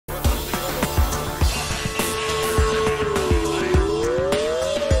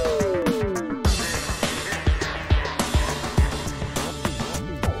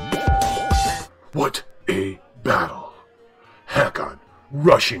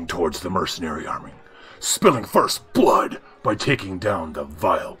rushing towards the mercenary army, spilling first blood by taking down the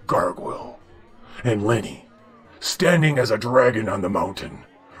vile gargoyle. And Lenny, standing as a dragon on the mountain,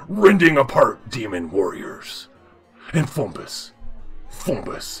 rending apart demon warriors. And Fumbus,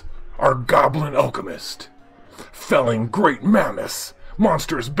 our goblin alchemist, felling great mammoths,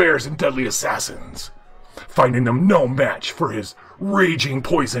 monstrous bears, and deadly assassins, finding them no match for his raging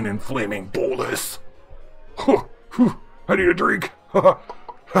poison and flaming bolus. I need a drink.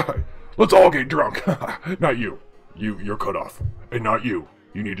 Let's all get drunk. Not you. You're cut off. And not you.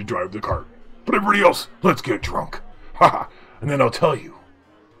 You need to drive the cart. But everybody else, let's get drunk. And then I'll tell you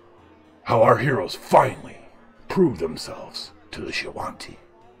how our heroes finally prove themselves to the Shoanti.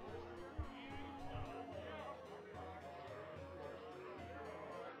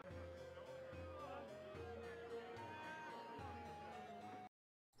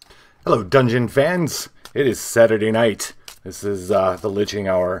 Hello, Dungeon fans. It is Saturday night. This is the Liching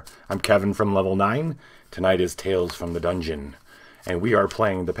Hour. I'm Kevin from Level 9. Tonight is Tales from the Dungeon. And we are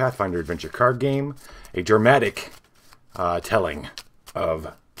playing the Pathfinder Adventure Card Game, a dramatic telling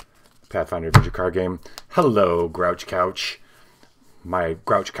of Pathfinder Adventure Card Game. Hello, Grouch Couch. My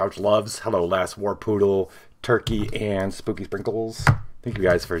Grouch Couch loves. Hello, Last War Poodle, Turkey, and Spooky Sprinkles. Thank you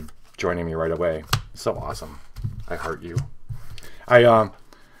guys for joining me right away. So awesome. I heart you.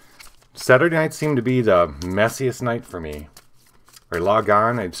 Saturday night seemed to be the messiest night for me. I log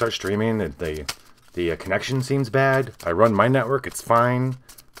on, I start streaming, the connection seems bad. I run my network, it's fine.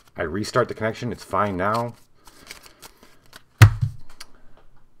 I restart the connection, it's fine now.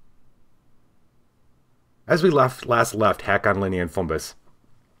 As we last left Hack on Lenny and Fumbus,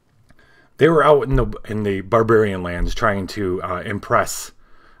 they were out in the barbarian lands trying to impress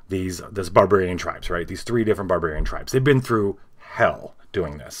this barbarian tribes, right? These 3 different barbarian tribes. They've been through hell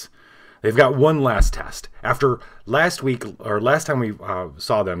doing this. They've got one last test. After last time we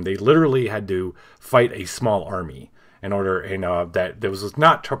saw them, they literally had to fight a small army in order, that there was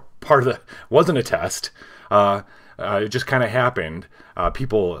not part of wasn't a test. It just kind of happened.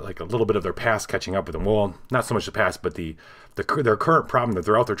 People, like a little bit of their past catching up with them. Well, not so much the past, but their current problem that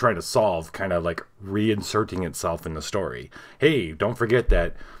they're out there trying to solve, kind of like reinserting itself in the story. Hey, don't forget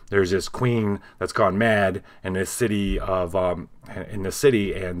that there's this queen that's gone mad in this city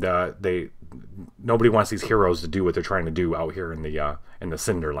and nobody wants these heroes to do what they're trying to do out here in the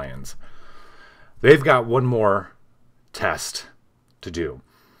Cinderlands. They've got one more test to do.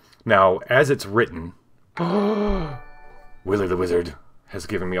 Now, as it's written, Willie the Wizard has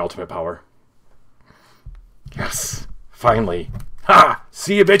given me ultimate power. Yes, finally. Ha!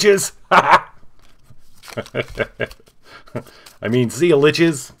 See ya, bitches! Ha! I mean, see ya,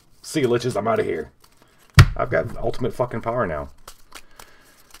 liches. See ya, liches. I'm out of here. I've got ultimate fucking power now.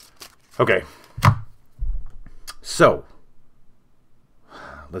 Okay. So,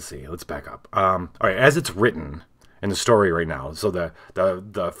 let's see. Let's back up. All right, as it's written in the story right now, so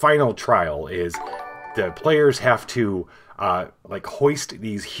the final trial is the players have to like hoist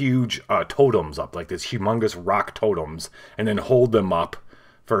these huge totems up, like this humongous rock totems, and then hold them up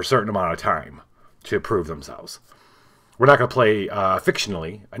for a certain amount of time to prove themselves. We're not going to play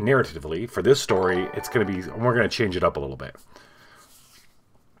fictionally, narratively. For this story, it's going to be, we're going to change it up a little bit.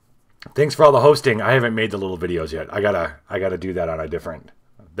 Thanks for all the hosting. I haven't made the little videos yet. I gotta do that on a different.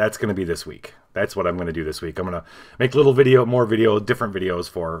 That's going to be this week. That's what I'm going to do this week. I'm going to make more different videos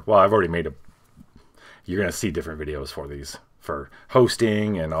for. Well, I've already made a. You're going to see different videos for these, for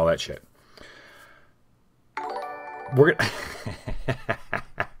hosting and all that shit. We're gonna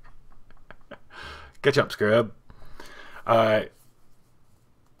catch up, scrub. I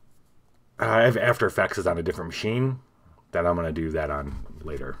have After Effects is on a different machine that I'm going to do that on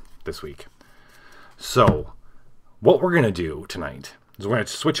later this week. So, what we're going to do tonight is we're going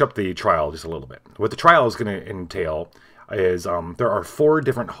to switch up the trial just a little bit. What the trial is going to entail is there are 4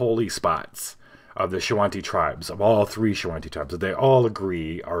 different holy spots of the Shoanti tribes, of all 3 Shoanti tribes, that they all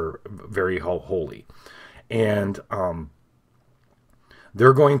agree are very holy. And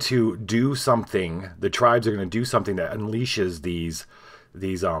they're going to do something, the tribes are going to do something that unleashes these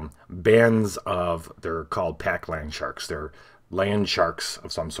bands of, they're called pack land sharks. They're land sharks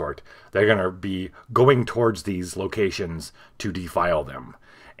of some sort. They're going to be going towards these locations to defile them.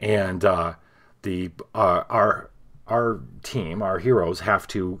 And our team, our heroes, have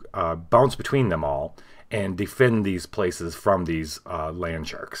to bounce between them all and defend these places from these land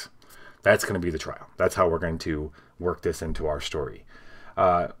sharks. That's going to be the trial. That's how we're going to work this into our story.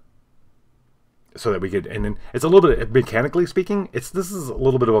 So that we could, and then it's a little bit, mechanically speaking, this is a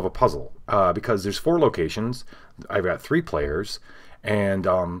little bit of a puzzle, because there's 4 locations. I've got 3 players, and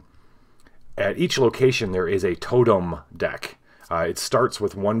at each location there is a totem deck. It starts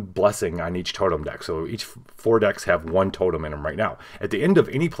with one blessing on each totem deck. So each 4 decks have 1 totem in them right now. At the end of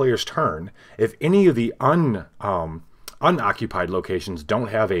any player's turn, if any of the unoccupied locations don't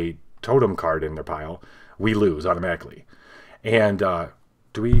have a totem card in their pile, we lose automatically. And I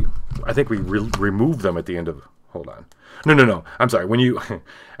think we remove them at the end of... Hold on. No. I'm sorry. When you...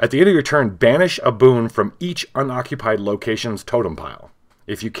 At the end of your turn, banish a boon from each unoccupied location's totem pile.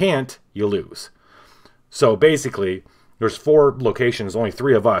 If you can't, you lose. So basically... There's 4 locations, only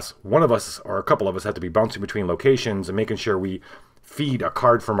 3 of us. One of us or a couple of us have to be bouncing between locations and making sure we feed a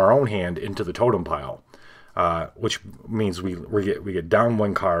card from our own hand into the totem pile, which means we get down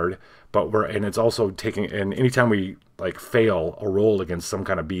 1 card, and it's also taking. And anytime we like fail a roll against some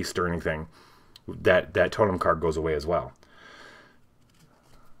kind of beast or anything, that totem card goes away as well.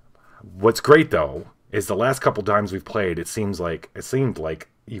 What's great though is the last couple times we've played, it seemed like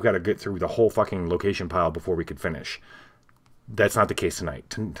you got to get through the whole fucking location pile before we could finish. That's not the case tonight.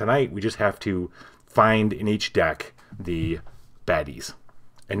 Tonight, we just have to find in each deck the baddies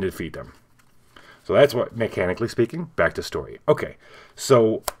and defeat them. So that's what, mechanically speaking, back to story. Okay,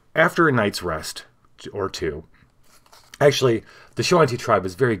 so after a night's rest or 2, actually, the Shoanti tribe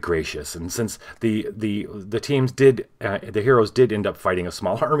is very gracious, and since the teams did, the heroes did end up fighting a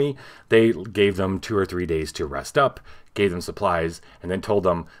small army, they gave them 2 or 3 days to rest up, gave them supplies, and then told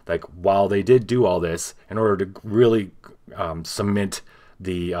them, like, while they did do all this, in order to really cement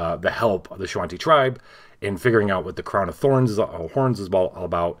the help of the Shoanti tribe in figuring out what the Crown of Horns is all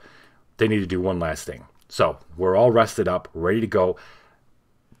about, they need to do one last thing. So we're all rested up, ready to go.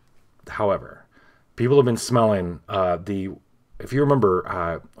 However, people have been smelling if you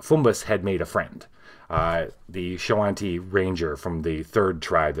remember, Fumbus had made a friend. The Shoanti ranger from the 3rd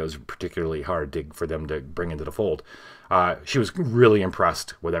tribe that was particularly hard for them to bring into the fold. She was really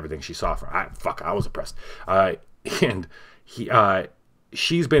impressed with everything she saw from her. I was impressed. And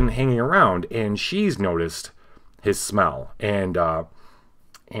she's been hanging around, and she's noticed his smell, and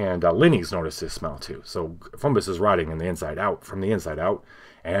Lenny's noticed his smell too. So Fumbus is rotting from the inside out,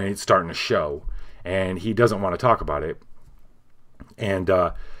 and it's starting to show, and he doesn't want to talk about it. And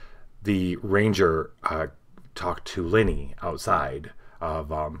the ranger talked to Lenny outside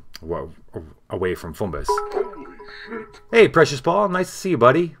of away from Fumbus. Hey, Precious Paul, nice to see you,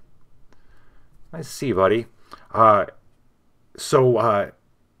 buddy. So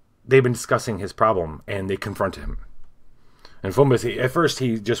they've been discussing his problem, and they confront him. And Fumbus, at first,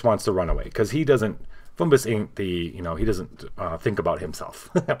 he just wants to run away because Fumbus ain't he doesn't think about himself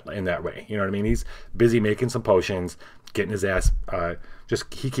in that way. You know what I mean? He's busy making some potions, getting his ass.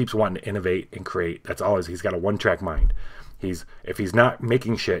 He keeps wanting to innovate and create. That's always, he's got a one-track mind. If he's not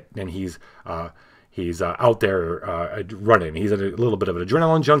making shit, then he's out there running. He's a little bit of an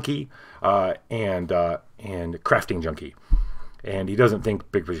adrenaline junkie and crafting junkie. And he doesn't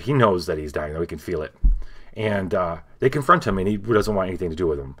think big picture. He knows that he's dying, though he can feel it. And they confront him, and he doesn't want anything to do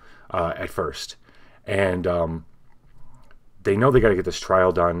with him at first. And they know they got to get this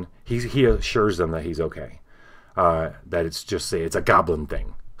trial done. He assures them that he's okay. That it's a goblin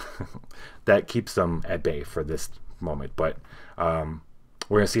thing. That keeps them at bay for this moment. But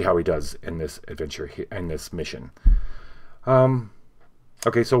we're going to see how he does in this adventure, in this mission.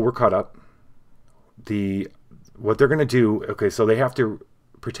 Okay, so we're caught up. What they're going to do, okay, so they have to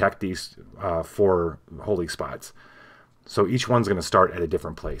protect these 4 holy spots. So each one's going to start at a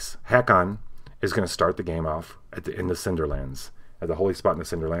different place. Hakon is going to start the game off in the Cinderlands, at the holy spot in the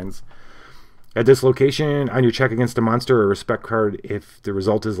Cinderlands. At this location, on your check against a monster or respect card, if the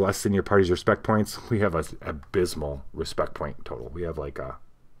result is less than your party's respect points, we have an abysmal respect point total. We have like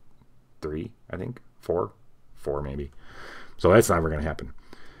 3, I think, 4 maybe. So that's never going to happen.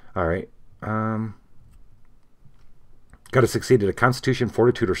 All right. Got to succeed at a Constitution,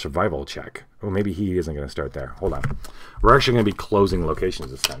 Fortitude, or Survival check. Oh, maybe he isn't going to start there. Hold on. We're actually going to be closing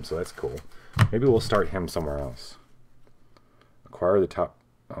locations this time, so that's cool. Maybe we'll start him somewhere else. Acquire the top...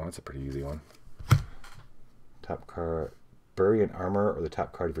 Oh, that's a pretty easy one. Top card... Bury an armor or the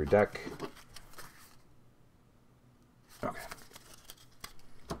top card of your deck. Okay.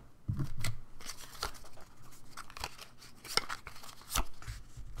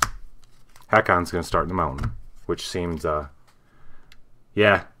 Hakon's going to start in the mountain, which seems,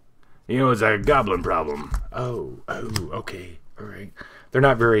 yeah, it's a goblin problem. Oh, okay, all right. They're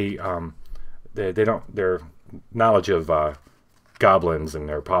not very, their knowledge of goblins and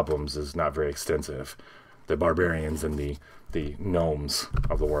their problems is not very extensive. The barbarians and the gnomes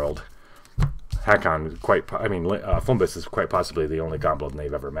of the world. Hakon, Fumbus is quite possibly the only goblin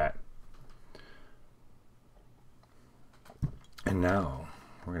they've ever met. And now,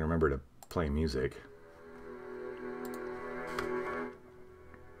 we're going to remember to play music.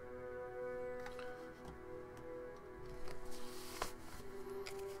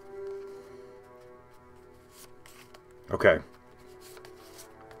 Okay.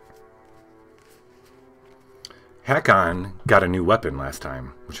 Hakon got a new weapon last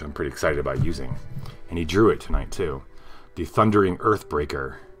time, which I'm pretty excited about using. And he drew it tonight, too. The Thundering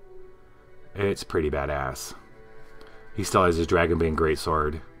Earthbreaker. It's pretty badass. He still has his Dragonbane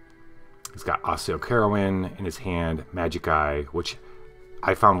Greatsword. He's got Osteocaroin in his hand, Magic Eye, which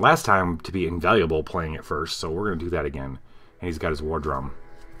I found last time to be invaluable playing it first, so we're going to do that again. And he's got his War Drum.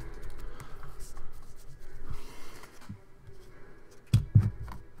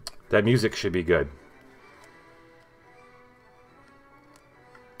 That music should be good.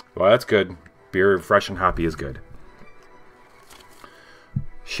 Well, that's good. Beer, fresh and hoppy is good.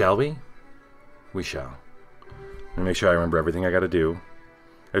 Shall we? We shall. Let me make sure I remember everything I got to do.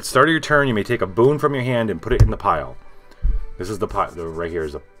 At the start of your turn, you may take a boon from your hand and put it in the pile. This is the pile. Right here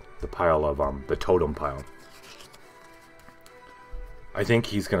is the pile of the totem pile. I think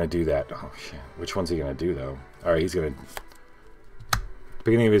he's gonna do that. Oh shit! Which one's he gonna do though? All right, he's gonna.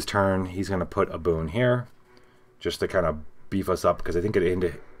 Beginning of his turn, he's gonna put a boon here, just to kind of beef us up because I think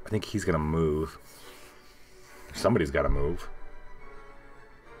I think he's gonna move. Somebody's got to move.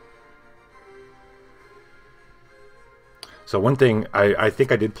 So one thing, I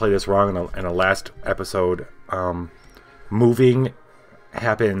think I did play this wrong in a last episode. Moving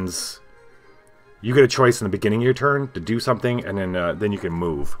happens. You get a choice in the beginning of your turn to do something, and then you can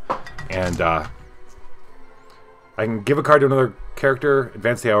move. And I can give a card to another character,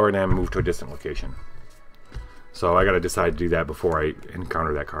 advance the hour, and then move to a distant location. So I got to decide to do that before I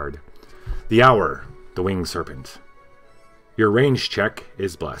encounter that card. The Hour, the Winged Serpent. Your range check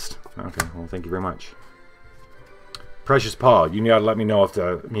is blessed. Okay, well, thank you very much. Precious Paw, you gotta let me know if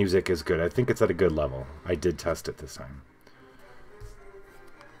the music is good. I think it's at a good level. I did test it this time.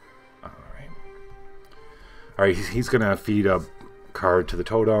 Alright, he's gonna feed a card to the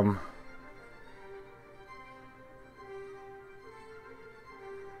totem.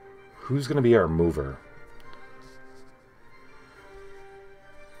 Who's gonna be our mover?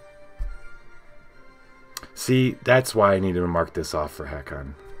 See, that's why I needed to mark this off for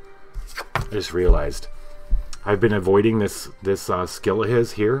Hakon. I just realized. I've been avoiding this skill of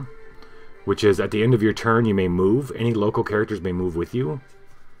his here, which is at the end of your turn you may move. Any local characters may move with you.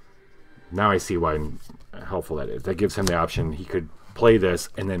 Now I see why helpful that is. That gives him the option. He could play this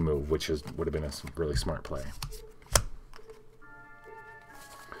and then move, which would have been a really smart play.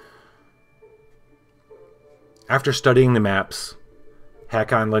 After studying the maps,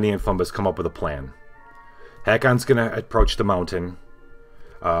 Hakon, Lenny, and Fumbus come up with a plan. Hakon's going to approach the mountain.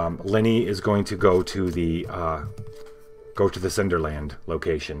 Lenny is going to go to the Cinderland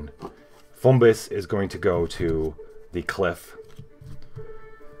location. Fumbus is going to go to the cliff.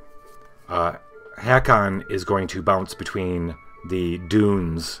 Hakon is going to bounce between the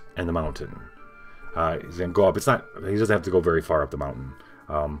dunes and the mountain. He's going to go up. He doesn't have to go very far up the mountain.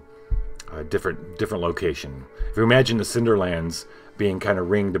 A different location. If you imagine the Cinderlands being kind of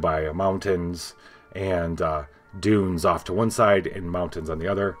ringed by mountains and dunes off to one side and mountains on the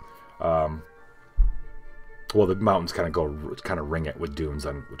other. Well, the mountains kind of ring it with dunes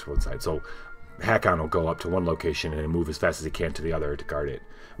on one side. So Hakon will go up to one location and move as fast as he can to the other to guard it.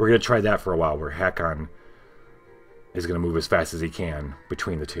 We're going to try that for a while, where Hakon is going to move as fast as he can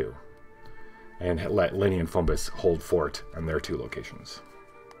between the two, and let Lenny and Fumbus hold fort on their two locations.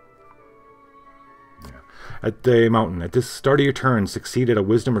 Yeah. At the mountain, at this start of your turn, succeed at a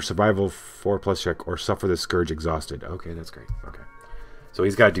Wisdom or Survival 4+ check, or suffer the Scourge exhausted. Okay, that's great. Okay, so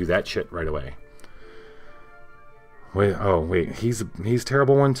he's got to do that shit right away. Wait, oh wait, he's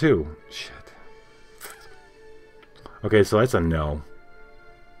terrible one too. Shit. Okay, so that's a no.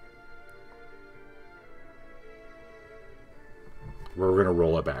 We're gonna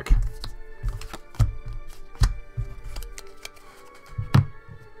roll it back.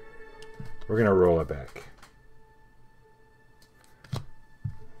 We're gonna roll it back.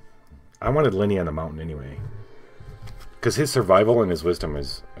 I wanted Lenny on the mountain anyway, because his survival and his wisdom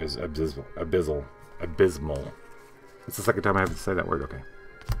is abysmal. It's the second time I have to say that word. Okay.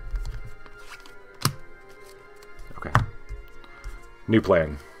 Okay. New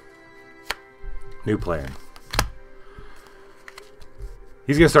plan. New plan.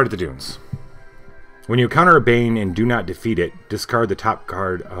 He's going to start at the dunes. When you encounter a Bane and do not defeat it, discard the top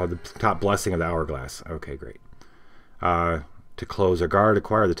card, the top blessing of the Hourglass. Okay, great. To close a guard,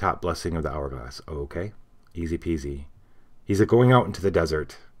 acquire the top blessing of the Hourglass. Okay, easy peasy. He's going out into the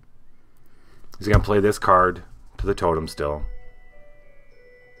desert. He's going to play this card to the totem still.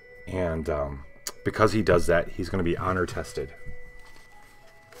 And because he does that, he's going to be honor tested.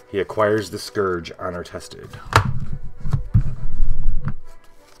 He acquires the Scourge honor tested.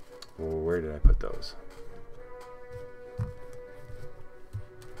 Where did I put those?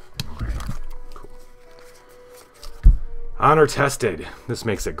 Honor tested. This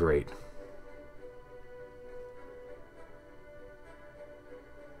makes it great.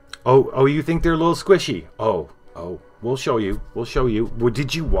 Oh, you think they're a little squishy? Oh, we'll show you. We'll show you. Well,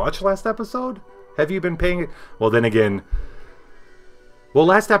 did you watch last episode? Have you been paying it? Well, then again. Well,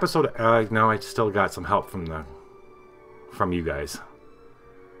 last episode. No, I still got some help from you guys.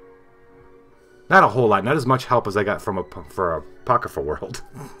 Not a whole lot. Not as much help as I got for Apocrypha World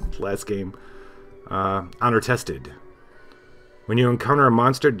last game. Honor tested. When you encounter a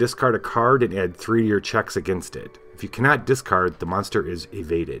monster, discard a card and add 3 to your checks against it. If you cannot discard, the monster is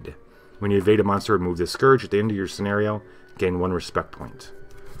evaded. When you evade a monster, remove the Scourge at the end of your scenario. Gain 1 respect point.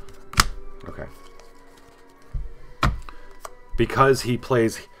 Okay. Because he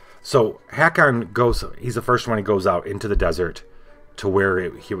plays... So, Hakon goes... He's the first one he goes out into the desert to where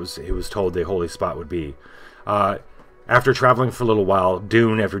he was told the holy spot would be. After traveling for a little while,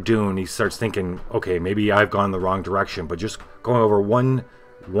 dune after dune, he starts thinking, okay, maybe I've gone the wrong direction. But just going over one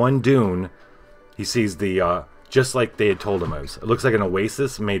dune, he sees the... just like they had told him it was. It looks like an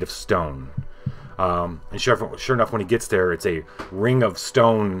oasis made of stone. And sure enough, when he gets there, it's a ring of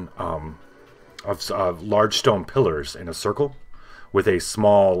stone, of large stone pillars in a circle with a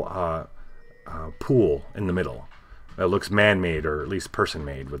small pool in the middle. It looks man-made, or at least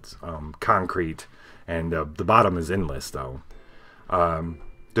person-made, with concrete, and the bottom is endless, though.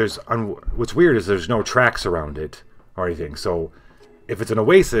 What's weird is there's no tracks around it or anything, so if it's an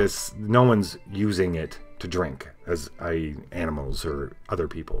oasis, no one's using it to drink as animals or other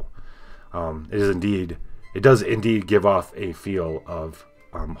people. It does indeed give off a feel of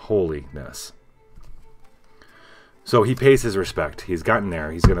holiness. So he pays his respect. He's gotten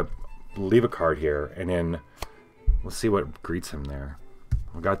there. He's going to leave a card here, and then let's see what greets him there.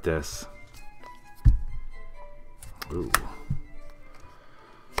 We got this. Ooh.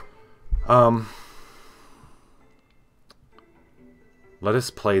 Let us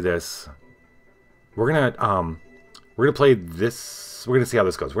play this. We're gonna play this. We're gonna see how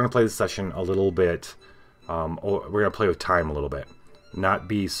this goes. We're gonna play this session a little bit. We're gonna play with time a little bit, not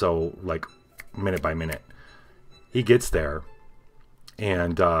be so like minute by minute. He gets there,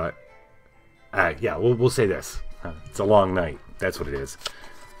 and yeah, we'll say this. It's a long night. That's what it is.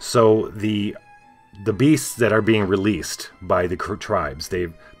 So the beasts that are being released by the tribes,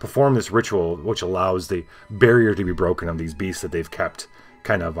 they've performed this ritual which allows the barrier to be broken on these beasts that they've kept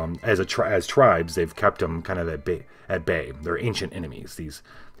kind of as tribes. They've kept them kind of at bay. They're ancient enemies. These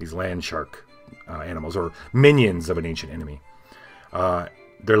land shark animals, or minions of an ancient enemy.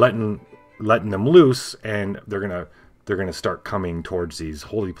 They're letting them loose, and they're gonna start coming towards these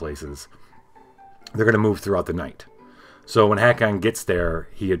holy places. They're gonna move throughout the night. So when Hakon gets there,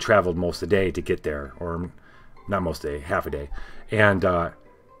 he had traveled most of the day to get there, or not most of the day, half a day, and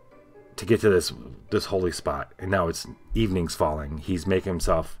to get to this holy spot. And now it's evening's falling. He's making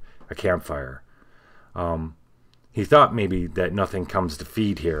himself a campfire. He thought maybe that nothing comes to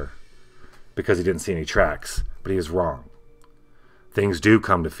feed here because he didn't see any tracks, but he was wrong. Things do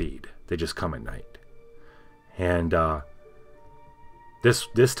come to feed. They just come at night. And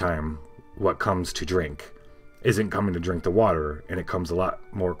this time, what comes to drink isn't coming to drink the water, and it comes a lot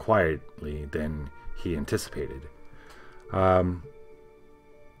more quietly than he anticipated.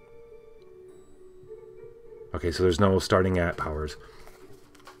 Okay, so there's no starting at powers.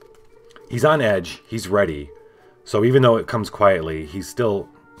 He's on edge. He's ready. So even though it comes quietly, he's still...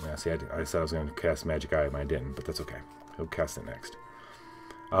 Yeah, see, I said I was going to cast Magic Eye, but I didn't, but that's okay. He'll cast it next.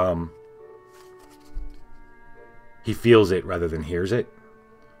 He feels it rather than hears it.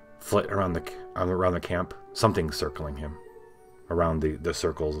 Flit around the camp. Something's circling him around the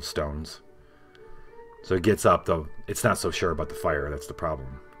circles of stones. So he gets up, though it's not so sure about the fire. That's the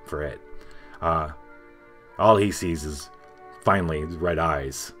problem for it. All he sees is finally red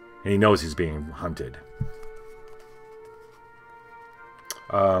eyes, and he knows he's being hunted.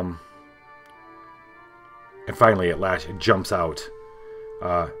 And finally, at last, it jumps out.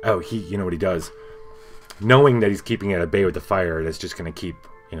 You know what he does? Knowing that he's keeping it at bay with the fire, that's just going to keep,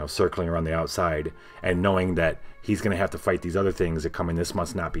 circling around the outside, and knowing that he's going to have to fight these other things that come in. This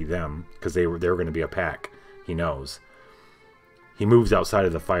must not be them, because they were going to be a pack. He knows. He moves outside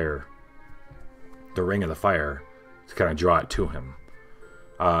of the fire, the ring of the fire, to kind of draw it to him,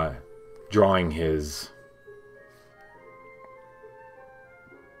 drawing his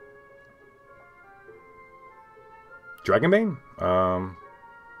Dragonbane.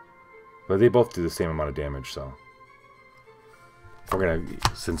 But they both do the same amount of damage, so we're gonna,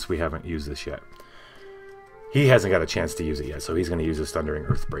 since we haven't used this yet, he hasn't got a chance to use it yet, so he's gonna use this Thundering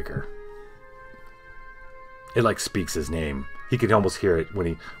Earthbreaker. It like speaks his name. He can almost hear it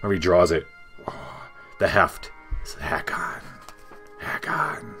when he draws it. Oh, the heft. It's hack on. Hack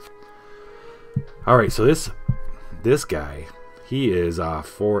on. Alright, so this guy, he is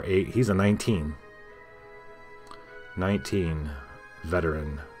 4'8". He's a 19. 19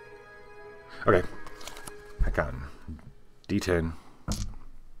 veteran. Okay. Hack on. D10.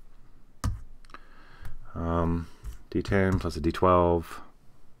 D10 plus a D12.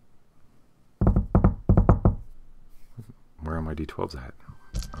 Where are my D12s at?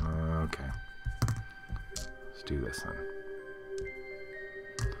 Okay. Let's do this then.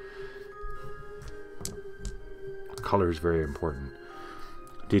 Color is very important.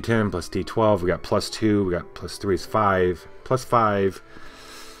 D10 plus D12. We got +2. We got +3 is 5. +5.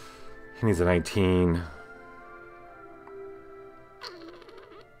 He needs a 19.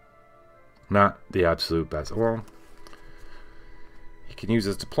 Not the absolute best. Well, he can use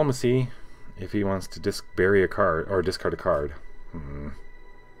his diplomacy if he wants to bury a card or discard a card.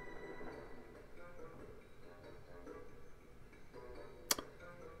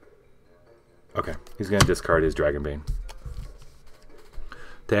 Okay, he's going to discard his Dragonbane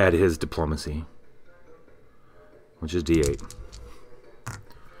to add his diplomacy, which is D8.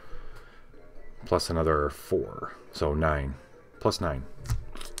 Plus another 4, so 9. Plus 9.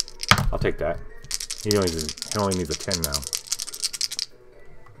 I'll take that. He only needs a 10 now.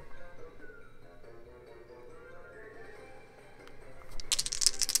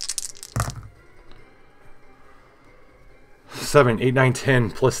 Seven, 8, 9,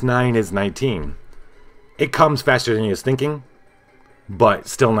 10 plus 9 is 19. It comes faster than he was thinking, but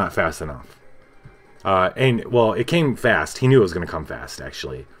still not fast enough. And well, it came fast. He knew it was going to come fast.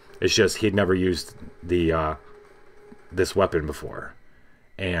 Actually, it's just he'd never used the this weapon before,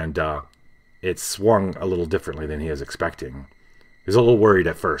 and it swung a little differently than he was expecting. He was a little worried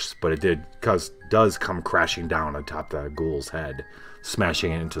at first, but it does come crashing down on top of the ghoul's head,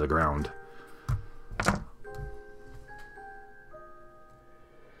 smashing it into the ground.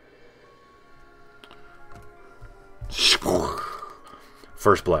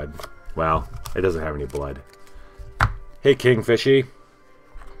 First blood. Well, it doesn't have any blood. Hey, Kingfishy.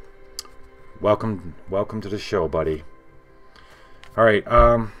 Welcome to the show, buddy. All right,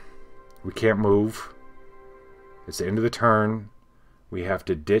 we can't move. It's the end of the turn. We have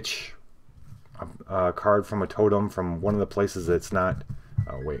to ditch a card from a totem from one of the places that's not...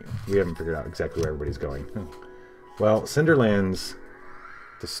 Oh, wait. We haven't figured out exactly where everybody's going. Well, Cinderlands,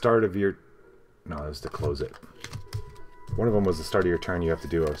 the start of your... No, that was to close it. One of them was the start of your turn. You have to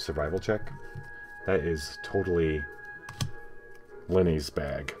do a survival check. That is totally Lenny's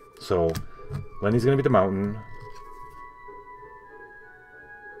bag. So, Lenny's going to be the mountain.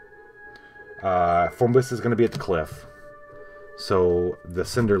 Fombus is going to be at the cliff. So, the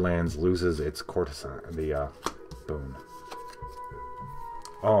Cinderlands loses its courtesan. The boon.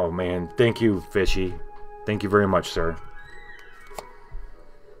 Oh, man. Thank you, Fishy. Thank you very much, sir.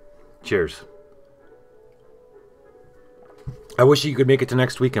 Cheers. I wish you could make it to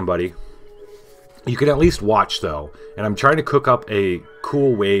next weekend, buddy. You could at least watch, though. And I'm trying to cook up a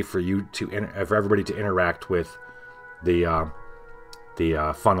cool way for you for everybody to interact with the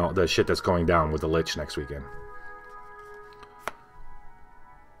funnel, the shit that's going down with the Lich next weekend.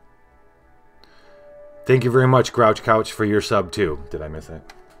 Thank you very much, Grouch Couch, for your sub too. Did I miss it?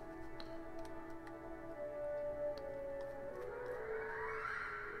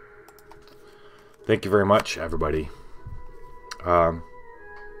 Thank you very much, everybody.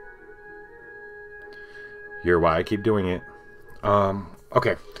 You're why I keep doing it.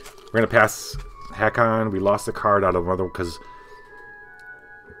 Okay, we're gonna pass Hakon. We lost the card out of another because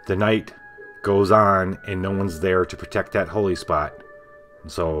the night goes on and no one's there to protect that holy spot,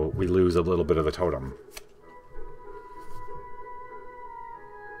 so we lose a little bit of the totem.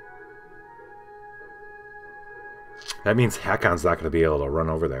 That means Hakon's not going to be able to run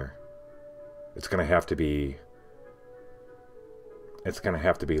over there. It's going to have to be... It's going to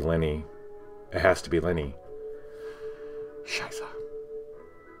have to be Lenny. It has to be Lenny. Scheisse.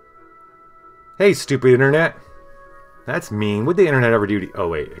 Hey, stupid internet. That's mean. What'd the internet ever do to... Oh,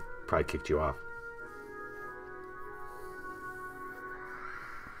 wait. It probably kicked you off.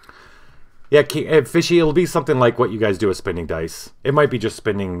 Yeah, Fishy, it'll be something like what you guys do with spinning dice. It might be just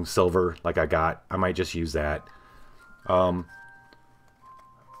spinning silver like I got. I might just use that. I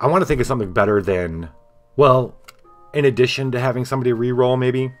want to think of something better than... Well, in addition to having somebody re-roll,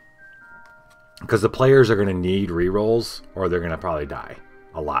 maybe. Because the players are going to need re-rolls, or they're going to probably die.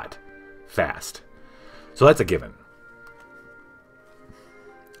 A lot. Fast. So that's a given.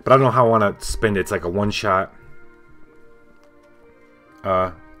 But I don't know how I want to spend it. It's like a one-shot.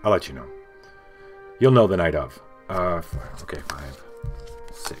 I'll let you know. You'll know the night of. Okay, 5,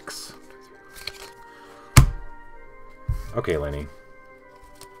 6. Okay, Lenny.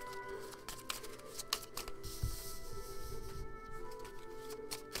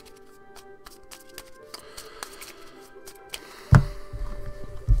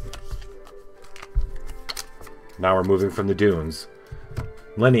 Now we're moving from the dunes.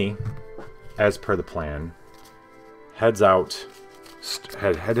 Lenny, as per the plan, headed out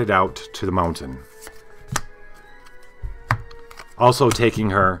to the mountain. Also taking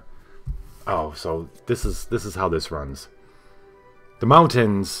her. Oh, so this is how this runs. The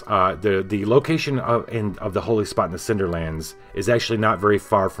mountains, the location of the holy spot in the Cinderlands is actually not very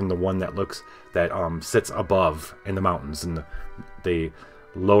far from the one that sits above in the mountains, in the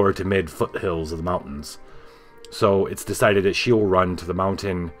lower to mid foothills of the mountains. So it's decided that she will run to the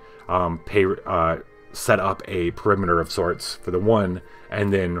mountain, set up a perimeter of sorts for the one,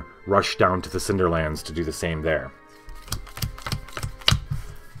 and then rush down to the Cinderlands to do the same there.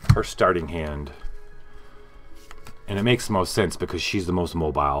 Her starting hand. And it makes the most sense because she's the most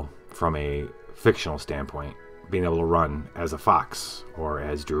mobile from a fictional standpoint, being able to run as a fox or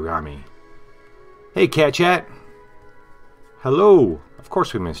as Drugami. Hey, Cat Chat! Hello! Of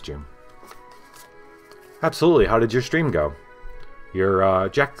course we missed you. Absolutely. How did your stream go? Your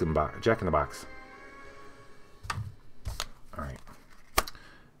Jack in the Box. Alright.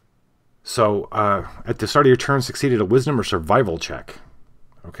 So, at the start of your turn, succeeded a wisdom or survival check.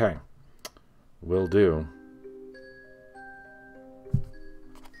 Okay. Will do.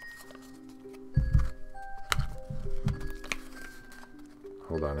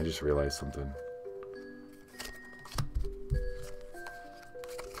 Hold on, I just realized something.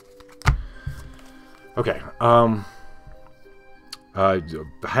 Okay,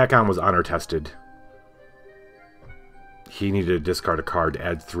 Hakon was honor tested. He needed to discard a card to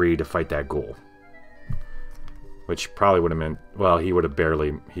add 3 to fight that ghoul. Which probably would have meant, well, he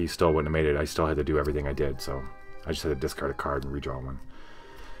still wouldn't have made it. I still had to do everything I did, so I just had to discard a card and redraw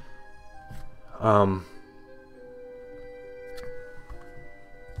one.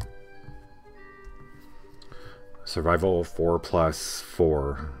 Survival 4 plus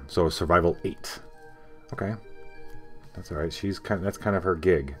 4, so survival 8. Okay, that's all right. That's kind of her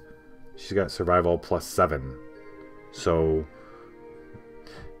gig. She's got survival plus 7, so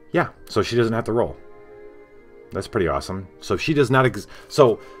yeah. So she doesn't have to roll. That's pretty awesome. So she does not.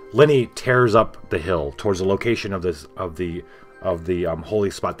 So Lenny tears up the hill towards the location of the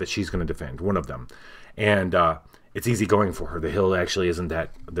holy spot that she's going to defend. One of them, and it's easy going for her. The hill actually isn't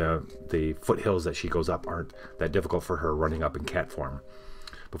that the foothills that she goes up aren't that difficult for her running up in cat form.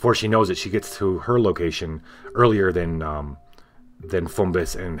 Before she knows it, she gets to her location earlier than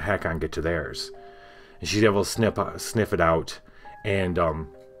Fumbus and Hakon get to theirs. And she's able to sniff it out, and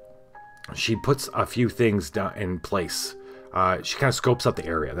she puts a few things down in place. She kind of scopes out the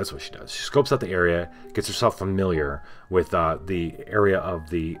area. That's what she does. She scopes out the area, gets herself familiar with the area of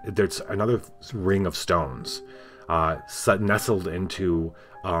there's another ring of stones nestled into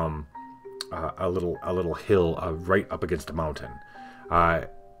a little hill right up against a mountain.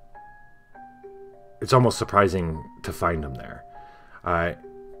 It's almost surprising to find them there.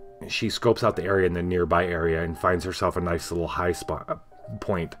 She scopes out the area in the nearby area and finds herself a nice little high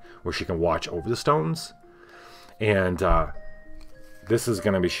point where she can watch over the stones. And this is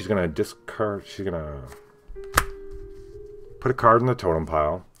going to be, she's going to put a card in the totem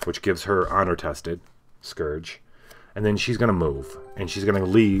pile, which gives her honor tested Scourge. And then she's going to move, and she's going to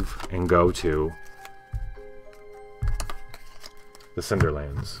leave and go to the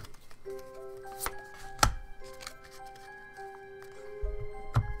Cinderlands.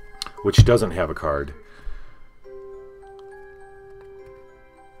 Which doesn't have a card.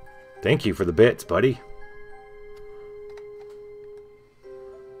 Thank you for the bits, buddy.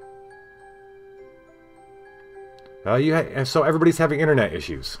 So everybody's having internet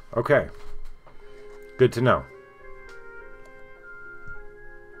issues. Okay. Good to know.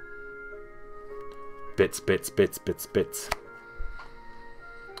 Bits, bits, bits, bits, bits.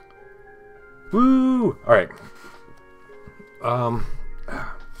 Woo! Alright.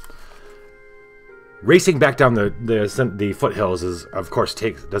 Racing back down the foothills is, of course,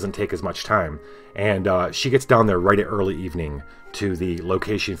 doesn't take as much time, and she gets down there right at early evening to the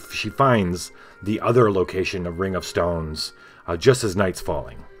location. She finds the other location of Ring of Stones just as night's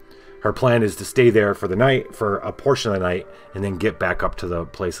falling. Her plan is to stay there for the night, for a portion of the night, and then get back up to the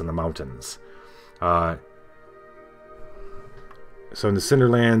place in the mountains. So in the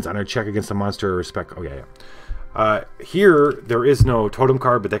Cinderlands, on a check against a monster, respect. Oh yeah. Here, there is no totem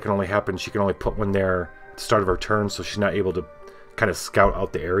card, but that can only happen. She can only put one there at the start of her turn, so she's not able to kind of scout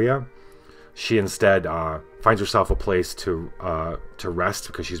out the area. She instead finds herself a place to rest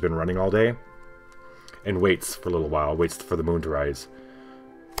because she's been running all day. and waits for a little while, waits for the moon to rise.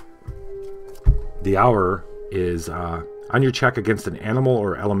 The hour is on your check against an animal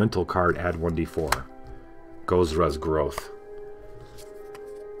or elemental card, add 1d4. Gozra's growth.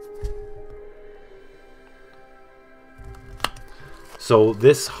 So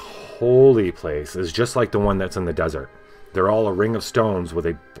this holy place is just like the one that's in the desert. They're all a ring of stones with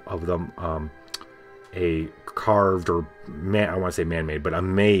a carved, or I want to say man-made, but a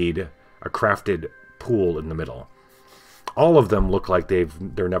crafted pool in the middle. All of them look like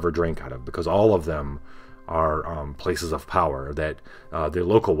they're never drank out of, because all of them are places of power that the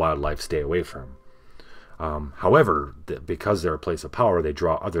local wildlife stay away from. However, because they're a place of power, they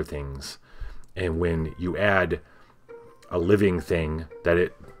draw other things. And when you add a living thing,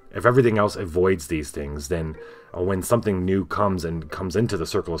 if everything else avoids these things, then when something new comes into the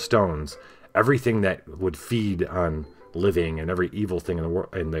circle of stones, everything that would feed on living and every evil thing in the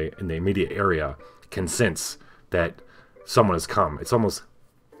world, in the immediate area, can sense that someone has come. It's almost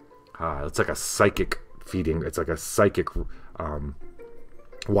it's like a psychic feeding. It's like a psychic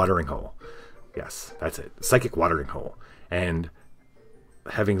watering hole. Yes, that's it. Psychic watering hole. And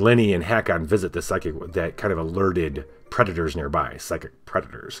having Lenny and Hakon visit the psychic, that kind of alerted predators nearby, psychic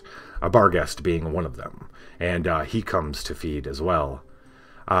predators, a Barghest being one of them. And he comes to feed as well.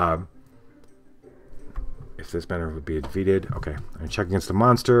 If this banner would be defeated, okay. I'm checking against the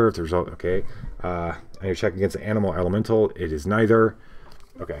monster. If the result, okay. And you're checking against the animal elemental. It is neither.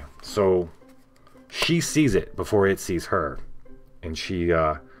 Okay, so she sees it before it sees her. And she,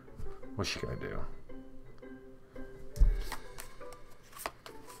 what's she gonna do?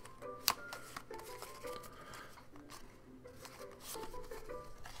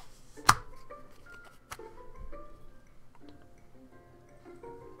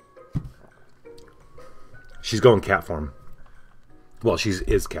 She's going cat form. Well, she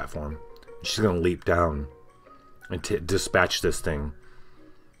is cat form. She's going to leap down and dispatch this thing.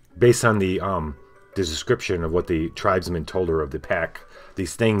 Based on the description of what the tribesmen told her of the pack,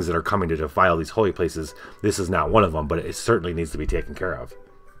 these things that are coming to defile these holy places, this is not one of them, but it certainly needs to be taken care of.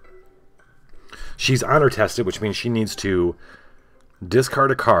 She's honor tested, which means she needs to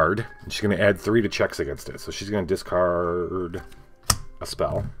discard a card. And she's going to add 3 to checks against it. So she's going to discard a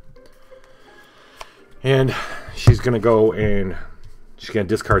spell. And she's going to go and she's going to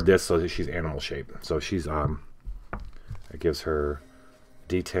discard this so that she's animal shape. So she's, it gives her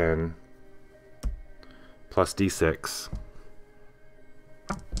D10 plus D6.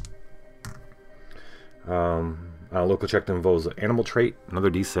 Local check that involves an animal trait,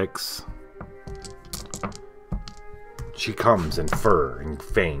 another D6. She comes in fur and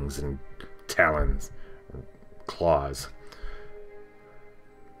fangs and talons, claws.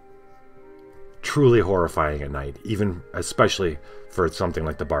 Truly horrifying at night, even especially for something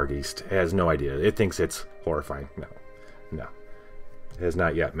like the Barghest. It has no idea. It thinks it's horrifying. No. It has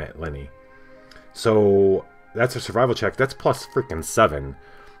not yet met Lenny. So that's a survival check. That's plus freaking 7.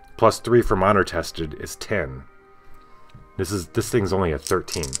 Plus 3 from honor tested is 10. This thing's only a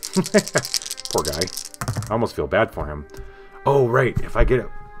 13. Poor guy. I almost feel bad for him. Oh, right. If I get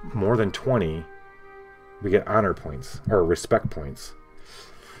more than 20, we get honor points, or respect points.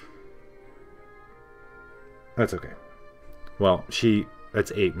 That's okay. Well,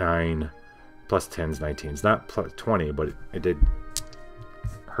 that's 8, 9, plus 10's 19. It's not plus 20, but it did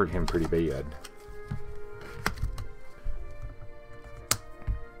hurt him pretty bad.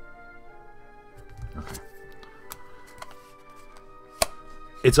 Okay.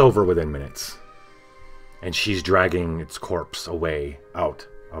 It's over within minutes. And she's dragging its corpse away out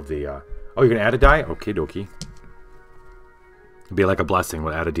of the... Oh, you're going to add a die? Okie dokie. It'd be like a blessing.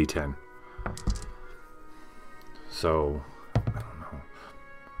 We'll add a D10. So, I don't know.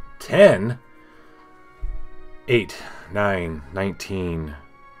 10? 8, 9, 19,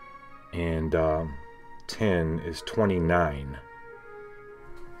 and 10 is 29.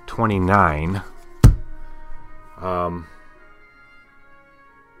 29.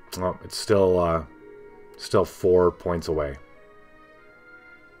 Well, it's still 4 points away.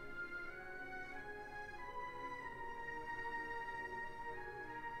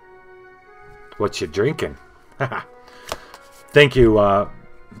 What you drinking? Thank you,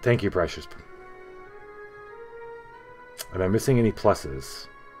 Precious. Am I missing any pluses?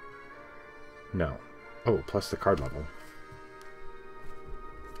 No. Oh, plus the card level.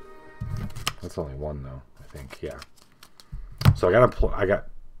 That's only 1 though, I think. Yeah. So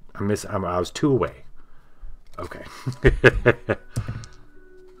I was 2 away. Okay.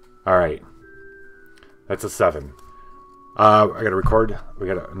 All right. That's a 7. I gotta record.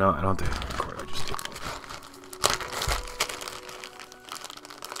 No, I don't have to record. I just take.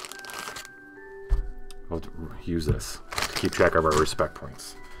 use this to keep track of our respect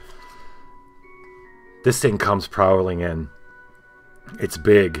points. This thing comes prowling in. It's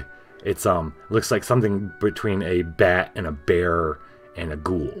big. It's looks like something between a bat and a bear and a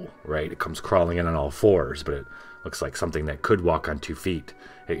ghoul, right? It comes crawling in on all fours, but it looks like something that could walk on 2 feet.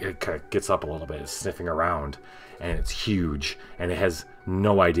 It kind of gets up a little bit, it's sniffing around, and it's huge, and it has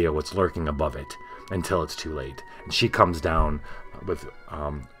no idea what's lurking above it until it's too late. And she comes down with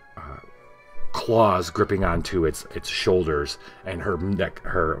claws gripping onto its shoulders, and her neck,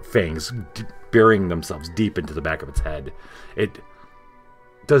 her fangs burying themselves deep into the back of its head. It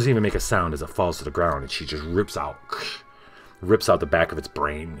doesn't even make a sound as it falls to the ground, and she just rips out the back of its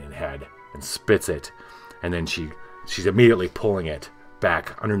brain and head and spits it, and then she's immediately pulling it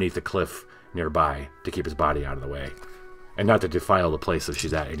back underneath the cliff nearby to keep its body out of the way and not to defile the place that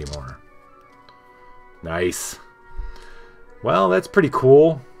she's at anymore. Nice. Well, that's pretty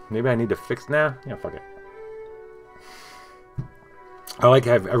cool. Maybe I need to fix... Nah, yeah, fuck it. I like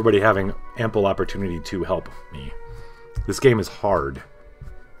everybody having ample opportunity to help me. This game is hard.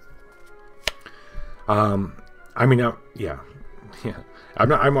 I mean, yeah.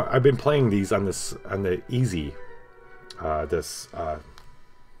 I've been playing these on the easy,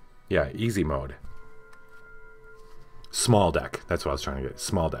 easy mode. Small deck. That's what I was trying to get.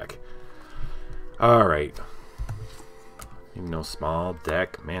 Small deck. All right. You know, small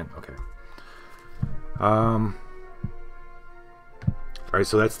deck, man. Okay. All right.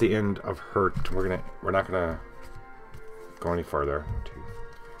 So that's the end of her. We're not gonna go any further. 1, 2,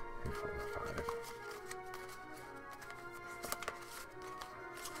 3, 4,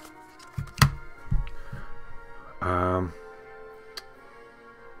 5.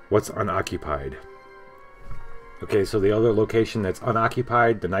 What's unoccupied? Okay, so the other location that's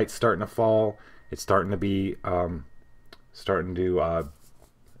unoccupied, the night's starting to fall. It's starting to be,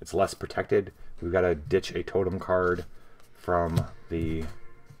 it's less protected. We've got to ditch a totem card from the,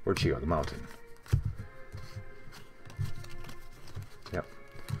 where'd she go? The mountain. Yep.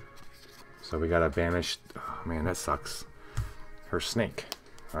 So we got to banish, oh man, that sucks. Her snake.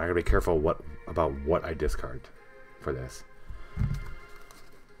 I got to be careful about what I discard for this.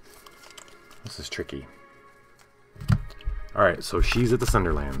 This is tricky. Alright, so she's at the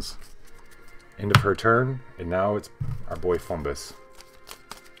Sunderlands. End of her turn, and now it's our boy Fumbus.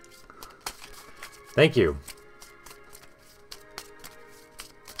 Thank you.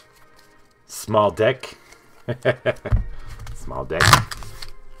 Small deck. Small deck.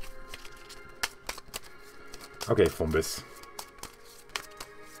 Okay, Fumbus.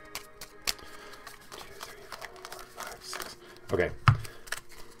 2, 3, 4, 5, 6. Okay.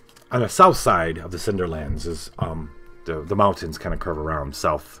 On the south side of the Cinderlands is the mountains kind of curve around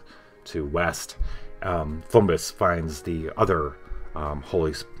south to west. Fumbus finds the other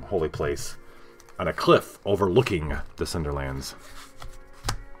holy place on a cliff overlooking the Cinderlands.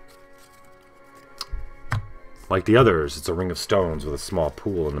 Like the others, it's a ring of stones with a small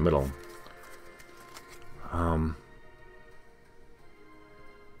pool in the middle.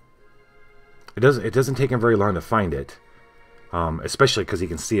 It doesn't take him very long to find it. Especially because he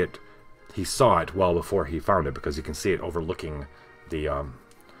can see it. He saw it well before he found it, because he can see it overlooking the.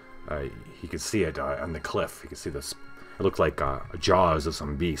 He can see it on the cliff. He can see this. It looked like jaws of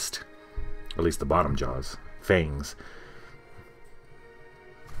some beast, at least the bottom jaws, fangs.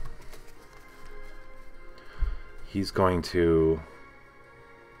 He's going to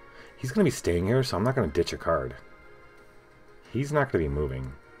be staying here, so I'm not going to ditch a card. He's not going to be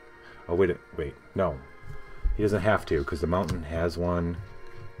moving. Oh wait, no. He doesn't have to, because the mountain has one.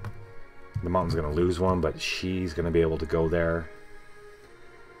 The mountain's going to lose one, but she's going to be able to go there.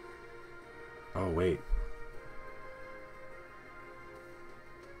 Oh, wait.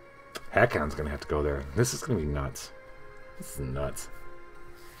 Hakon's going to have to go there. This is going to be nuts. This is nuts.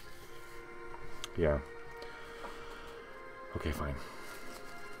 Yeah. Okay, fine.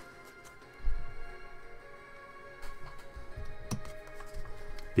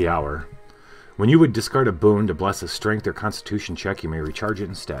 The hour. When you would discard a boon to bless a strength or constitution check, you may recharge it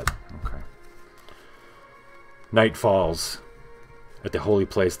instead. Okay. Night falls at the holy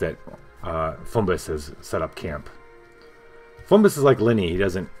place that Fumbus has set up camp. Fumbus is like Linny. He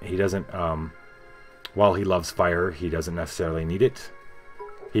doesn't, while he loves fire, he doesn't necessarily need it.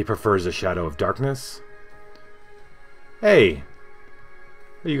 He prefers the shadow of darkness. Hey!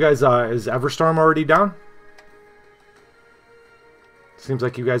 You guys, is Everstorm already down? Seems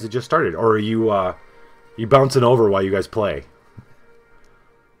like you guys had just started. Or are you bouncing over while you guys play?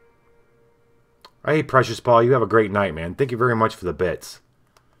 Hey, Precious Paul, you have a great night, man. Thank you very much for the bits.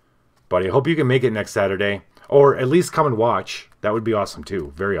 Buddy, I hope you can make it next Saturday. Or at least come and watch. That would be awesome,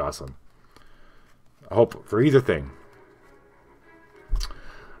 too. Very awesome. hope for either thing.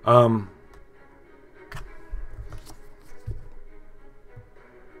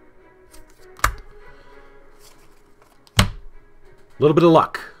 Little bit of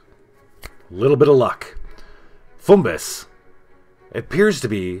luck. Little bit of luck. Fumbus. It appears to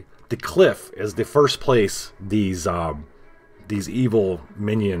be the cliff is the first place these evil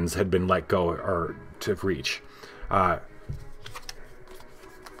minions had been let go or to reach.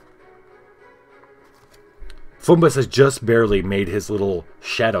 Fumbus has just barely made his little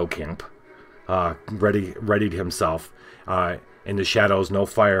shadow camp, readied himself in the shadows, no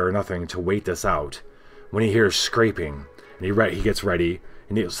fire or nothing, to wait this out. When he hears scraping, and he gets ready,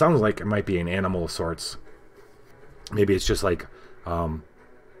 and it sounds like it might be an animal of sorts. Maybe it's just like,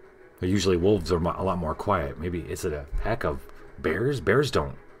 usually wolves are a lot more quiet. Maybe is it a pack of bears? Bears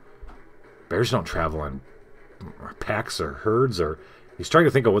don't travel in packs or herds. Or he's trying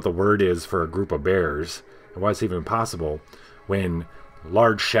to think of what the word is for a group of bears and why it's even possible when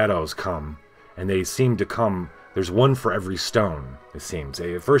large shadows come, and they seem to come. There's one for every stone. It seems.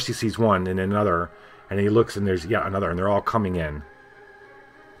 At first he sees one, and then another. And he looks, and there's another, and they're all coming in.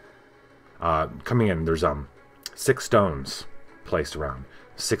 There's 6 stones placed around.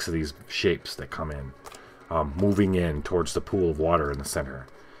 6 of these shapes that come in, moving in towards the pool of water in the center.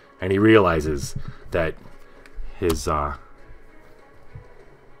 And he realizes that his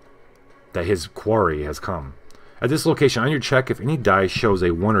quarry has come. At this location, on your check, if any die shows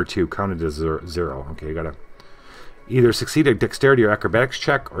a 1 or 2, count it as 0. Okay, you gotta either succeed a dexterity or acrobatics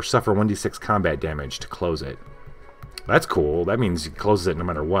check or suffer 1d6 combat damage to close it. That's cool. That means he closes it no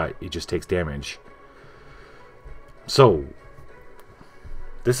matter what. He just takes damage. So,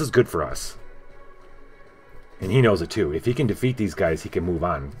 this is good for us. And he knows it too. If he can defeat these guys, he can move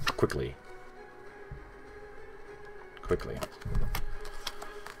on quickly.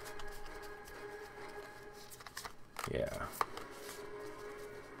 Yeah.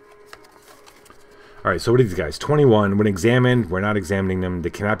 Alright, so what are these guys? 21. When examined, we're not examining them.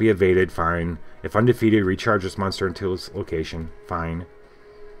 They cannot be evaded. Fine. If undefeated, recharge this monster until its location. Fine.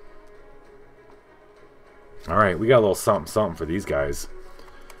 Alright, we got a little something for these guys.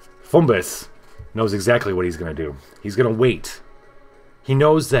 Fumbus knows exactly what he's going to do. He's going to wait. He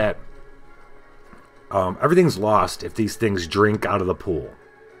knows that everything's lost if these things drink out of the pool.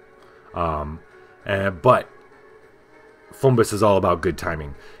 But Fumbus is all about good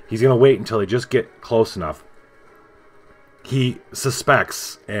timing. He's going to wait until they just get close enough. He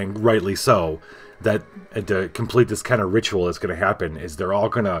suspects, and rightly so, that to complete this kind of ritual that's going to happen is they're all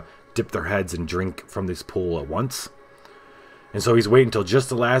going to dip their heads and drink from this pool at once. And so he's waiting until just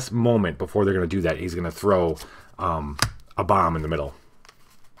the last moment before they're going to do that. He's going to throw a bomb in the middle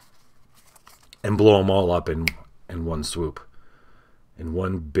and blow them all up in one swoop. In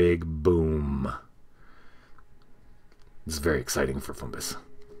one big boom. This is very exciting for Fumbus.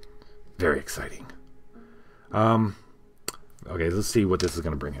 Very exciting. Okay, let's see what this is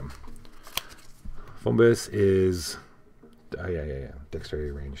going to bring him. Fumbus is... yeah.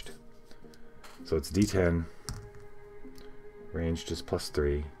 Dexterity ranged. So it's D10. Ranged is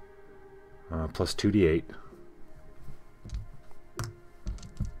 +3. Plus 2d8.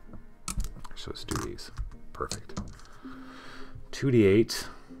 So let's do these. Perfect. 2d8.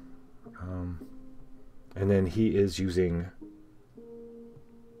 And then he is using...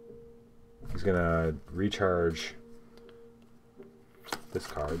 He's going to recharge this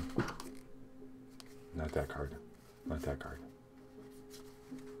card. Not that card. Not that card.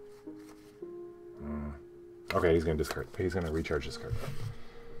 Okay, he's going to discard. He's going to recharge this card.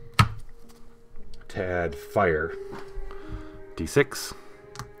 To add fire. D6.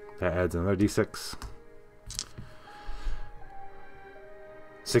 That adds another D6.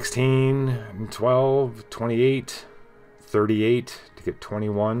 16, 12, 28, 38 to get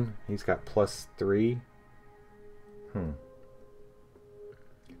 21. He's got +3.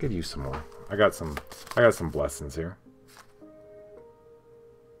 Could use some more. I got some blessings here.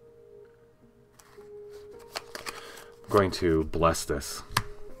 I'm going to bless this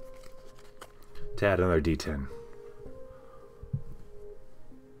to add another D10.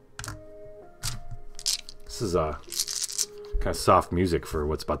 This is kind of soft music for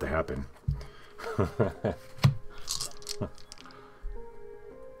what's about to happen.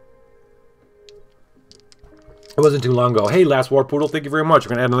 It wasn't too long ago. Hey, Last War Poodle, thank you very much.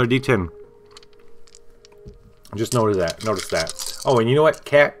 We're gonna add another D10. Just notice that. Oh, and you know what,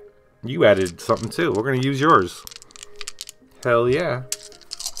 Cat? You added something too. We're gonna use yours. Hell yeah.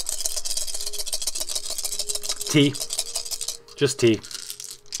 Tea. Just tea.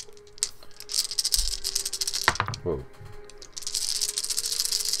 Whoa.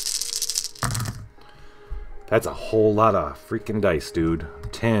 That's a whole lot of freaking dice, dude.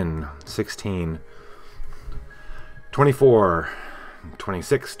 10, 16, 24,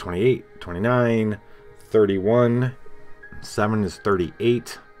 26, 28, 29, 31. 7 is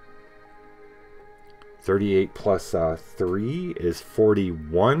 38. 38 plus 3 is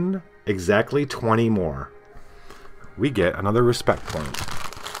 41. Exactly 20 more. We get another respect point.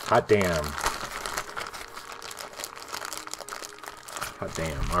 Hot damn. Hot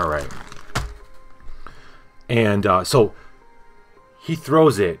damn. All right. And so he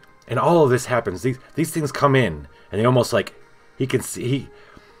throws it, and all of this happens. These things come in, and they almost like he can see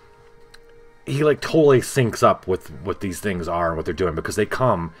he like totally syncs up with what these things are and what they're doing, because they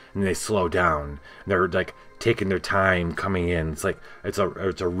come and they slow down. And they're like taking their time coming in. It's like it's a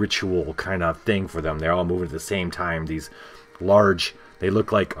ritual kind of thing for them. They're all moving at the same time. These large, they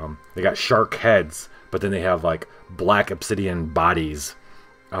look like they got shark heads, but then they have like black obsidian bodies,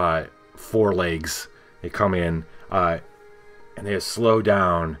 4 legs. They come in and they slow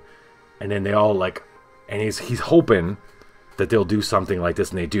down, and then they all like, and he's hoping that they'll do something like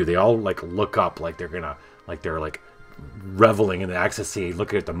this, and they do. They all like look up like they're reveling in the ecstasy,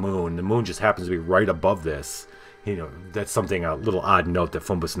 looking at the moon. The moon just happens to be right above this. You know, that's something, a little odd note that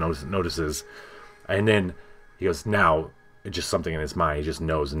Fumbus notices. And then he goes, now, it's just something in his mind. He just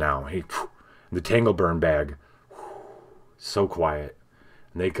knows now. The Tangleburn bag, so quiet.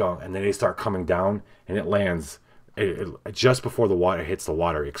 And they go, and then they start coming down, and it lands. Just before the water hits the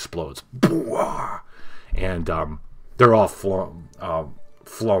water, it explodes. And they're all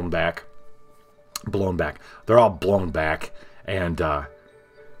blown back. They're all blown back, and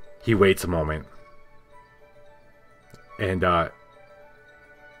he waits a moment, and to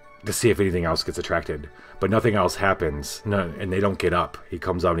see if anything else gets attracted, but nothing else happens. And they don't get up. He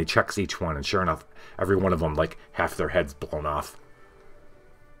comes out and he checks each one, and sure enough, every one of them, like half their heads blown off.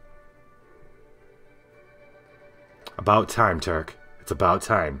 About time, Turk. It's about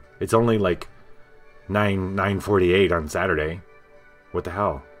time. It's only like 9:48 on Saturday. What the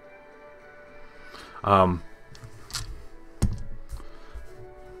hell?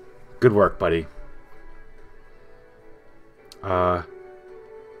 Good work, buddy. To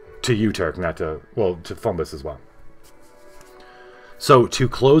you, Turk, not to, well, to Fumbus as well. So, to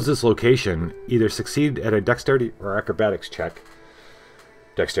close this location, either succeed at a dexterity or acrobatics check.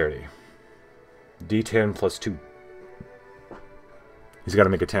 Dexterity. D10 plus 2. He's got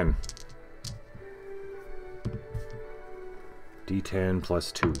to make a 10. D10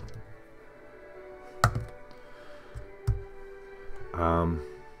 plus 2.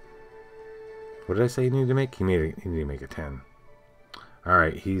 What did I say he needed to make? He needed to make a 10.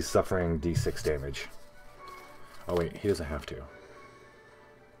 Alright, he's suffering D6 damage. Oh wait, he doesn't have to.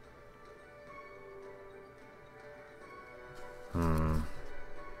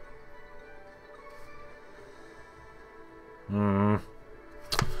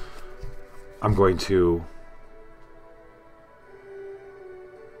 I'm going to...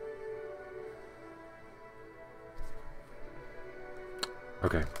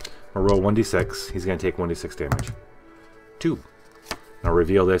 Okay. I'll roll 1d6. He's going to take 1d6 damage. 2. I'll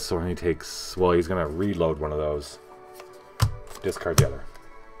reveal this so when he takes... Well, he's going to reload one of those. Discard the other.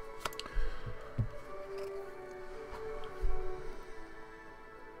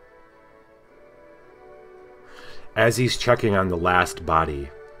 As he's checking on the last body,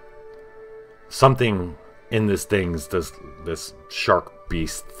 something in this thing's, this shark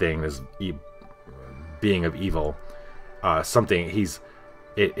beast thing, this being of evil, something,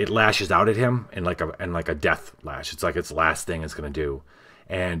 it lashes out at him in like a death lash. It's like its last thing it's gonna do,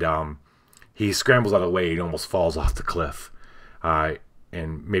 and he scrambles out of the way. He almost falls off the cliff,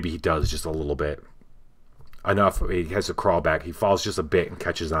 and maybe he does just a little bit, enough. He has to crawl back. He falls just a bit and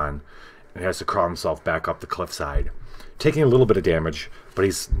catches on, and has to crawl himself back up the cliffside, taking a little bit of damage, but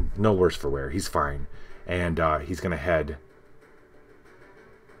he's no worse for wear. He's fine, and he's gonna head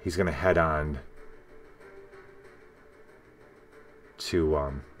on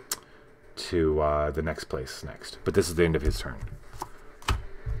to the next place next. But this is the end of his turn.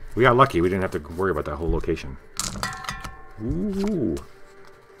 We got lucky. We didn't have to worry about that whole location. Ooh.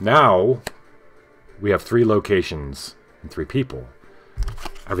 Now we have 3 locations and 3 people.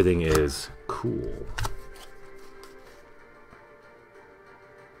 Everything is cool.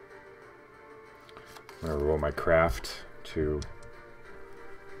 I'm gonna roll my craft to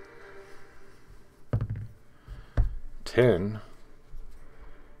 10.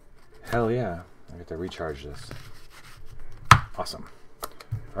 Hell yeah. I get to recharge this. Awesome.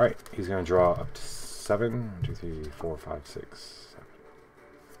 Alright, he's going to draw up to 7. 1, 2, 3, 4, 5, 6,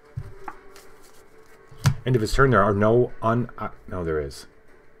 7. End of his turn. There are no no, there is.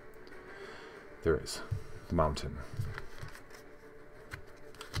 There is. the mountain.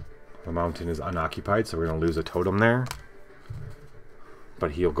 The mountain is unoccupied, so we're going to lose a totem there.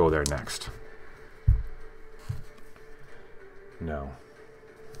 But he'll go there next. No.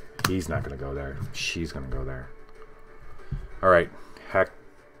 He's not going to go there. She's going to go there. Alright.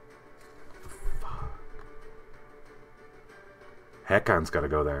 Hakon's got to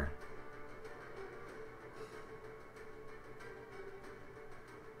go there.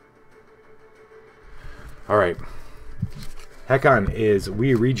 Alright. Hakon is...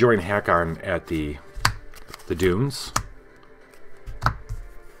 We rejoin Hakon at the dunes.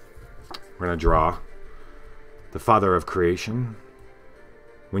 We're going to draw. The Father of Creation.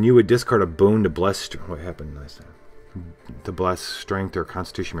 When you would discard a boon to bless... What happened last time? To bless strength or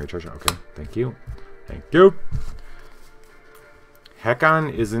constitution may treasure. Okay, thank you. Thank you. Hakon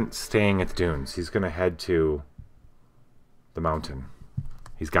isn't staying at the dunes. He's going to head to the mountain.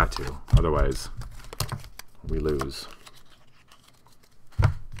 He's got to. Otherwise, we lose.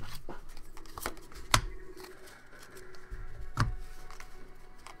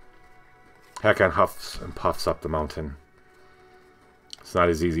 Hakon huffs and puffs up the mountain. It's not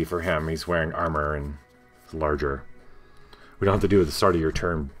as easy for him. He's wearing armor and it's larger. We don't have to do it at the start of your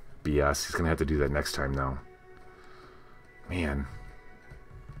turn, BS. He's going to have to do that next time, though. Man.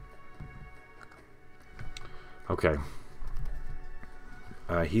 Okay.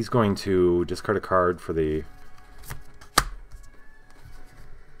 He's going to discard a card for the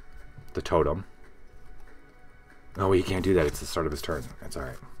totem. Oh, he can't do that. It's the start of his turn. That's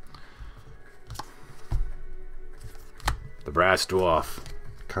alright. The Brass Dwarf.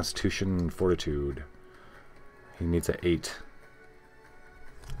 Constitution and Fortitude. He needs an 8.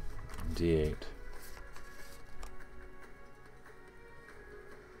 D8.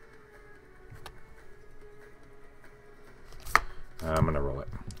 I'm going to roll it.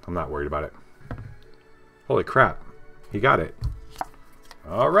 I'm not worried about it. Holy crap. He got it.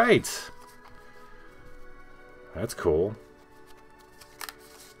 Alright. That's cool.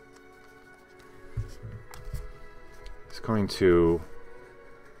 He's going to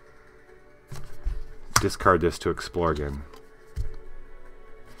discard this to explore again.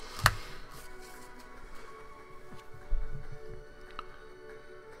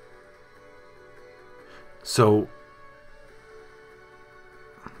 So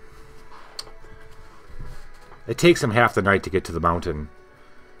it takes him half the night to get to the mountain.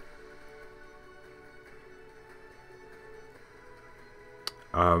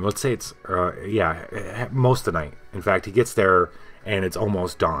 Let's say it's, yeah, most of the night. In fact, he gets there and it's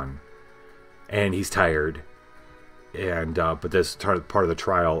almost dawn. And he's tired. And, but this part of the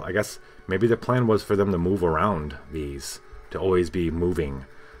trial, I guess maybe the plan was for them to move around these. To always be moving.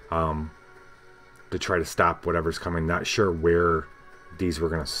 To try to stop whatever's coming. Not sure where these were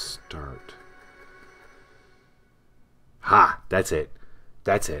going to start. Ha! That's it.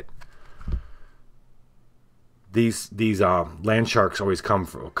 That's it. These land sharks always come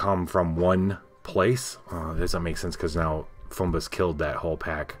from one place. That doesn't make sense because now Fumbus killed that whole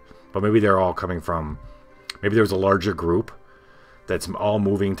pack. But maybe they're all coming from... Maybe there's a larger group that's all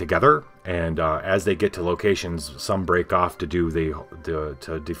moving together. And as they get to locations, some break off to do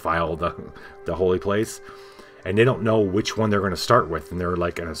to defile the holy place. And they don't know which one they're going to start with. And they're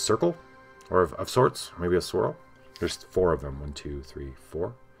like in a circle or of sorts. Maybe a swirl. There's 4 of them. 1, 2, 3,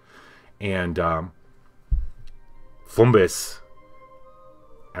 4. And Fumbus,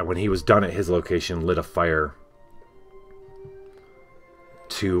 when he was done at his location, lit a fire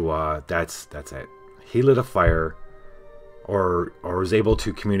to, that's it. He lit a fire or was able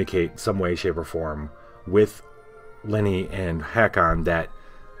to communicate some way, shape, or form with Lenny and Hakon that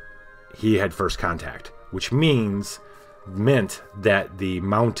he had first contact, which meant that the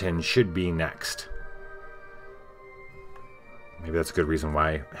mountain should be next. Maybe that's a good reason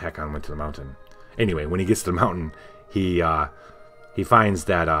why Hakon went to the mountain. Anyway, when he gets to the mountain, he finds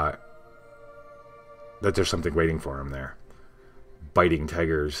that there's something waiting for him there. Biting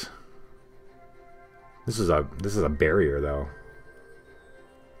tigers. This is a barrier, though.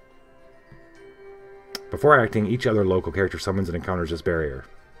 Before acting, each other local character summons and encounters this barrier.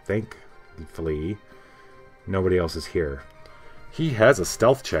 Thankfully, nobody else is here. He has a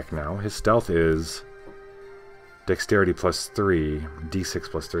stealth check now. His stealth is dexterity plus 3,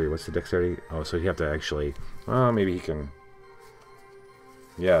 d6 plus 3. What's the dexterity? Oh, so you have to actually... Oh, maybe he can...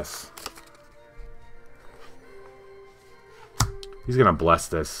 Yes. He's going to bless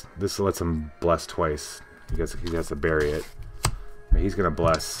this. This lets him bless twice. Because he has to bury it. But he's going to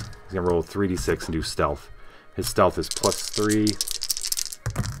bless. He's going to roll 3d6 and do stealth. His stealth is plus 3.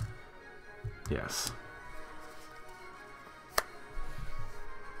 Yes.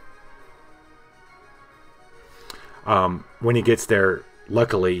 When he gets there,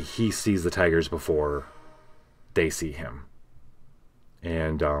 luckily, he sees the tigers before they see him.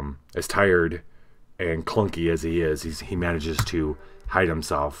 And as tired and clunky as he is, he manages to hide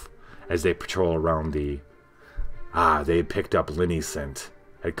himself as they patrol around the... they had picked up Lenny's scent,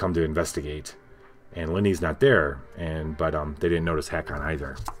 had come to investigate. And Lenny's not there, but they didn't notice Hakon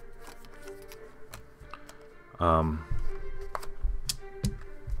either.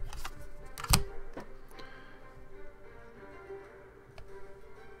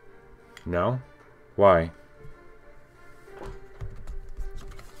 No? Why?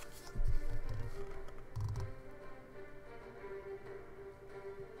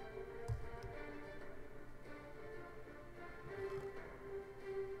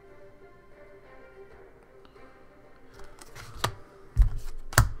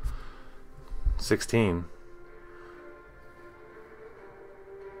 $16.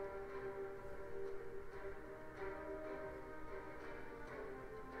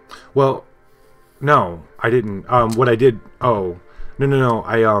 Well, no, I didn't. What I did... Oh, no.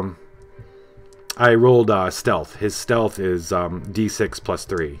 I rolled stealth. His stealth is D6 plus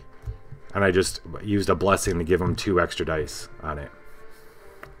 3. And I just used a blessing to give him 2 extra dice on it.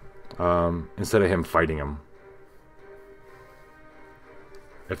 Instead of him fighting him.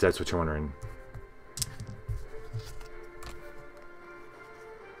 If that's what you're wondering.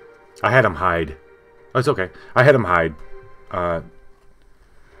 I had him hide. Oh, it's okay. I had him hide.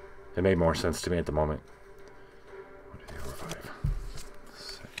 It made more sense to me at the moment. 1, 2, 3, 4, 5,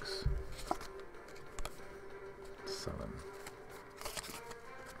 6, 7.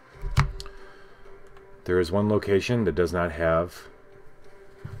 There is one location that does not have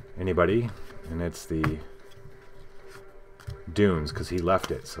anybody, and it's the dunes, because he left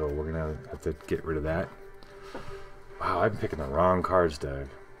it, so we're gonna have to get rid of that. Wow, I'm picking the wrong cards, Doug.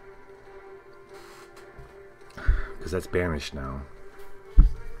 Because that's banished now.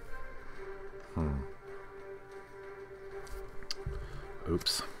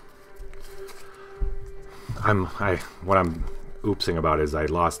 Oops. What I'm oopsing about is I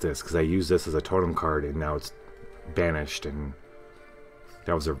lost this because I used this as a totem card and now it's banished, and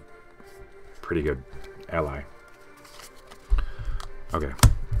that was a pretty good ally. Okay.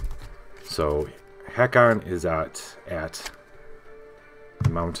 So Hakon is at the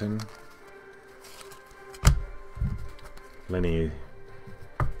mountain. Lenny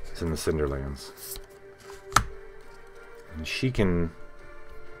is in the Cinderlands. And she can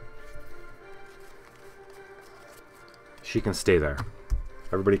stay there.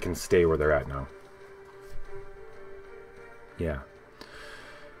 Everybody can stay where they're at now. Yeah.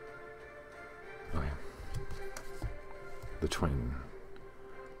 Okay. The twin.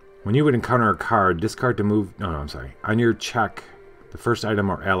 When you would encounter a card, discard to move... No, I'm sorry. On your check, the first item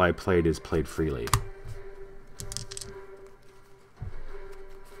or ally played is played freely.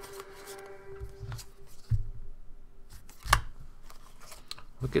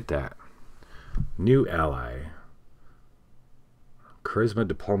 Look at that. New ally. Charisma,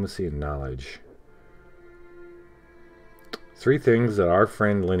 diplomacy, and knowledge. 3 things that our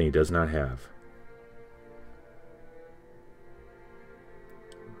friend Lenny does not have.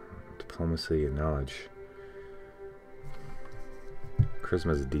 Diplomacy and knowledge.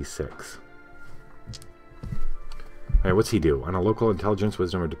 Charisma is a D6. Alright, what's he do? On a local intelligence,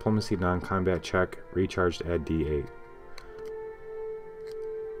 wisdom, or diplomacy non-combat check, recharged, add D8.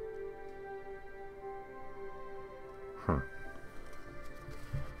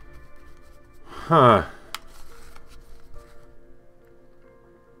 Huh.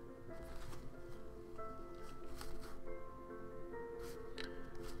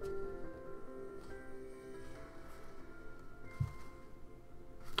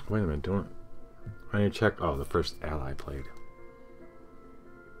 Wait a minute, I need to check. Oh, the first ally played.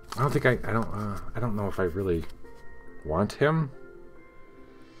 I don't think I don't know if I really want him.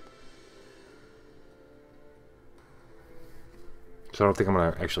 So I don't think I'm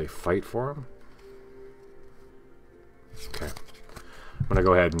gonna actually fight for him. Okay. I'm gonna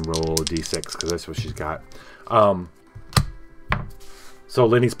go ahead and roll a D6 because that's what she's got. So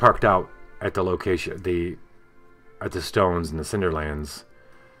Lenny's parked out at the location, at the stones in the Cinderlands.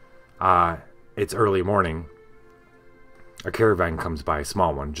 It's early morning. A caravan comes by, a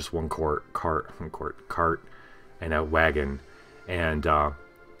small one, just one cart and a wagon, and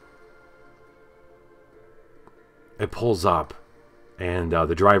it pulls up, and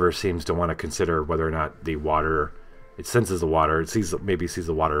the driver seems to want to consider whether or not the water. It senses the water. It maybe sees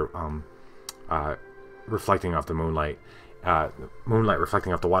the water reflecting off the moonlight. Moonlight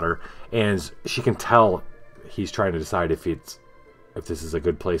reflecting off the water, and she can tell he's trying to decide if this is a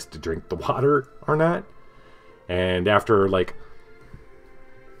good place to drink the water or not. And after, like,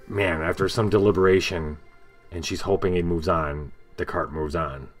 man, after some deliberation, and she's hoping he moves on, the cart moves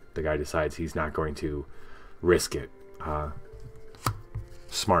on. The guy decides he's not going to risk it.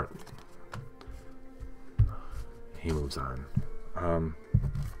 Smart. He moves on.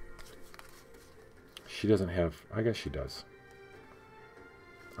 She doesn't have... I guess she does.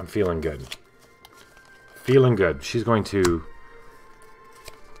 I'm feeling good. Feeling good. She's going to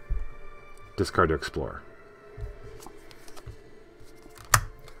discard to explore.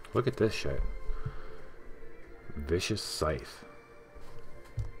 Look at this shit. Vicious Scythe.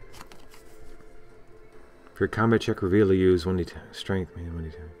 For your combat check, reveal to use 1d10. Strength, maybe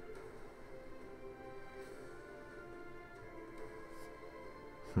 1d10.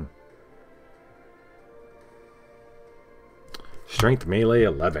 Strength melee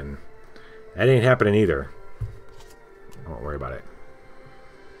 11. That ain't happening either. Don't worry about it.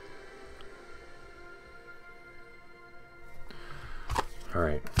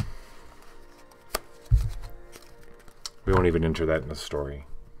 Alright. We won't even enter that in the story.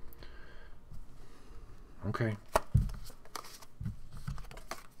 Okay.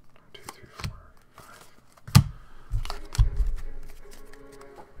 2, 3, 4, 5.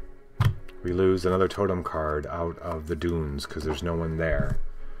 We lose another totem card out of the dunes because there's no one there.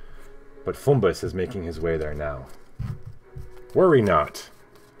 But Fumbus is making his way there now. Worry not.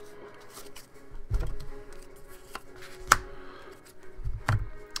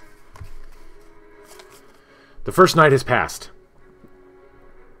 The first night has passed.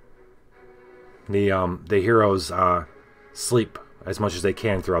 The heroes sleep as much as they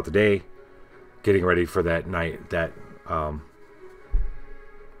can throughout the day, getting ready for that night,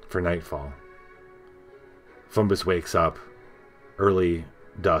 for nightfall. Fumbus wakes up early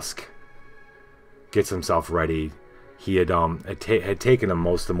dusk, gets himself ready. He had taken him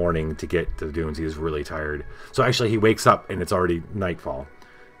most of the morning to get to the dunes. He was really tired. So actually he wakes up and it's already nightfall.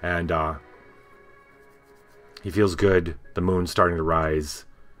 And he feels good. The moon's starting to rise.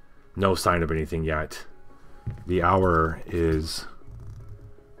 No sign of anything yet. The hour is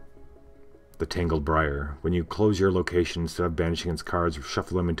the Tangled Briar. When you close your location, instead of banishing its cards,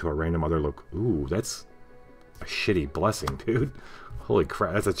 shuffle them into a random other Ooh, that's a shitty blessing, dude. Holy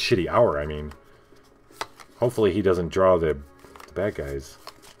crap, that's a shitty hour, I mean. Hopefully he doesn't draw the bad guys.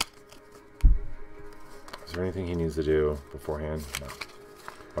 Is there anything he needs to do beforehand? No.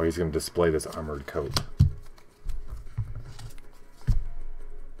 Oh, he's going to display this armored coat.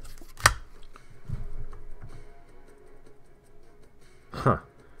 Huh.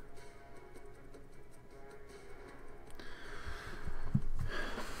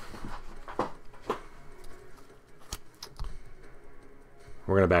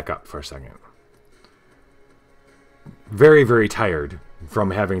 We're going to back up for a second. Very, very tired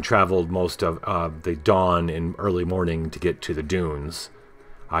from having traveled most of the dawn and early morning to get to the dunes.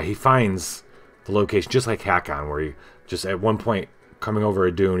 He finds the location just like Hakon, where he just at one point coming over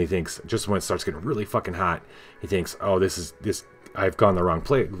a dune, he thinks, just when it starts getting really fucking hot, he thinks, oh, this I've gone the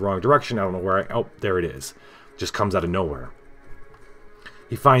wrong direction. I don't know where oh, there it is. Just comes out of nowhere.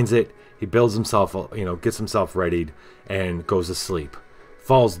 He finds it. He builds himself, gets himself readied and goes to sleep.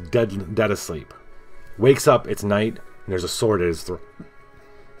 Falls dead asleep. Wakes up, it's night, and there's a sword at his throat.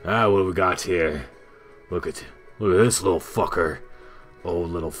 Ah, what do we got here? Look at this little fucker.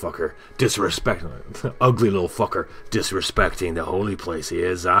 Old little fucker. Disrespecting. Ugly little fucker. Disrespecting the holy place he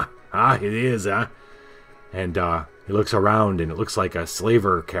is, huh? Ah, it is, huh? And, he looks around, and it looks like a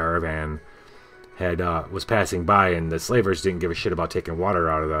slaver caravan was passing by, and the slavers didn't give a shit about taking water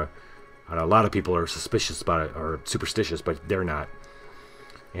out of a lot of people are suspicious about it, or superstitious, but they're not.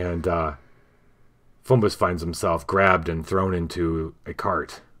 And, Fumbus finds himself grabbed and thrown into a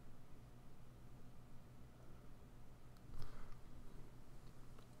cart.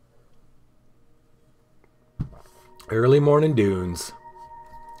 Early morning dunes.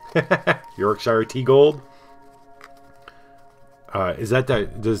 Yorkshire tea gold. Is that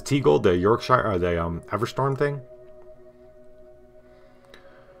does tea gold the Yorkshire or the Everstorm thing?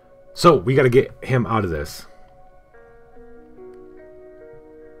 So we got to get him out of this.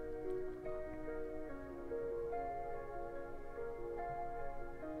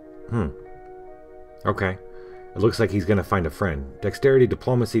 Okay. It looks like he's going to find a friend. Dexterity,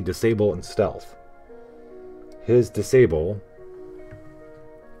 diplomacy, disable, and stealth. His disable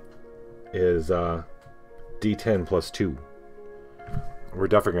is D10 plus 2. We're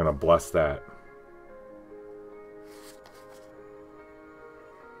definitely going to bless that.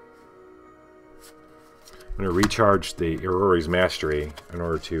 I'm going to recharge the Irori's Mastery in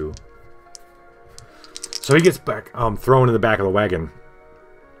order to... So he gets back thrown in the back of the wagon.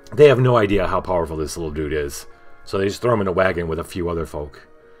 They have no idea how powerful this little dude is. So they just throw him in a wagon with a few other folk.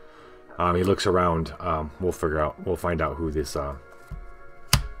 He looks around. We'll find out who this... Well,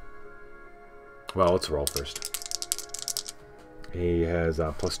 let's roll first. He has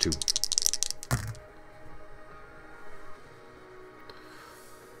 +2.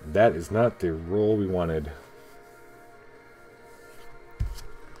 That is not the roll we wanted.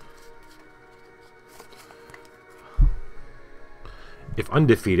 If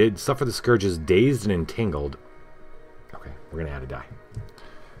undefeated, suffer the scourges dazed and entangled. Okay, we're going to add a die.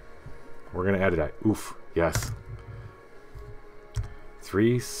 We're going to add a die. Oof, yes.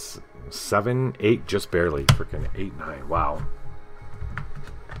 3, 7, 8, just barely. Freaking 8, 9. Wow.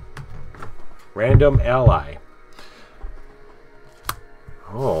 Random ally.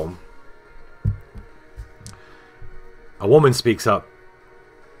 Oh. A woman speaks up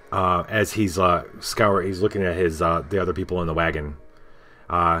as he's he's looking at his the other people in the wagon.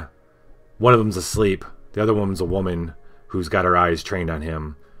 One of them's asleep. The other woman's a woman who's got her eyes trained on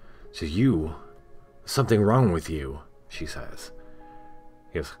him. She says, something wrong with you, she says.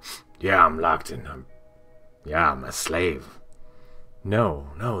 He goes, yeah, I'm locked in. I'm a slave. No,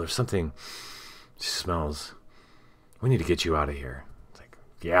 there's something. She smells. We need to get you out of here. It's like,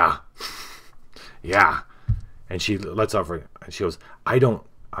 yeah. And she lets off her, she goes, I don't,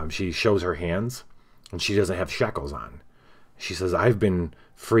 she shows her hands, and she doesn't have shackles on. She says, I've been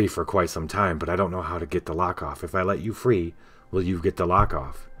free for quite some time, but I don't know how to get the lock off. If I let you free, will you get the lock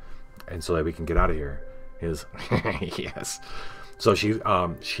off? And so that we can get out of here. He goes, yes. So she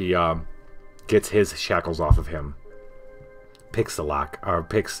gets his shackles off of him, picks the lock, or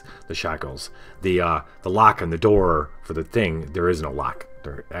picks the shackles. The lock on the door for the thing, there is no lock.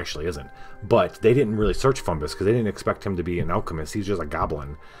 There actually isn't. But they didn't really search Fumbus because they didn't expect him to be an alchemist. He's just a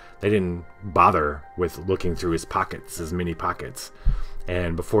goblin. They didn't bother with looking through his pockets, his mini pockets.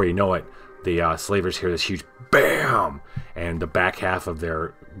 And before you know it, the slavers hear this huge BAM! And the back half of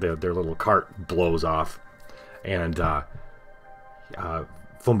their little cart blows off. And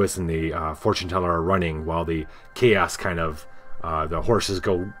Fumbus and the fortune teller are running while the chaos kind of, the horses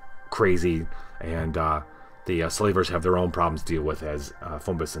go crazy, and the slavers have their own problems to deal with as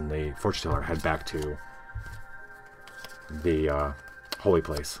Fumbus and the fortune teller head back to the holy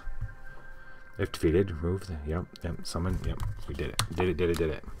place. If defeated, remove the, yep, summon, yep, we did it. Did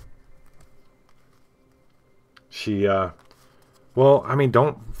it. She, well, I mean,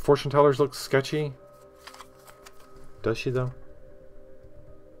 don't fortune tellers look sketchy? Does she, though?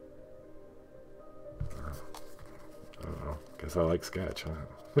 I don't know. Guess I like sketch, huh?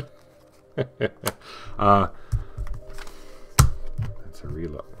 That's a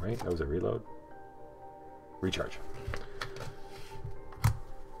reload, right? That was a reload? Recharge.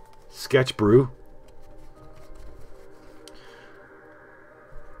 Sketch brew.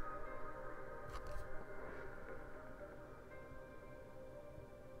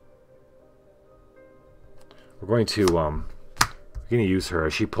 We're going to use her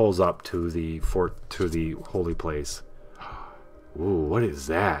as she pulls up to the holy place. Ooh, what is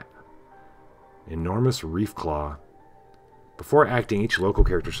that? Enormous reef claw. Before acting, each local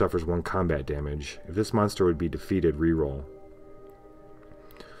character suffers 1 combat damage. If this monster would be defeated, reroll.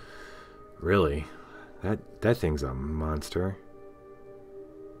 Really? That thing's a monster.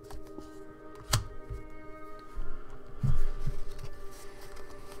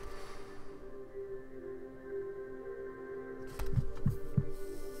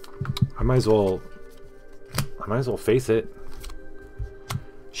 I might as well face it.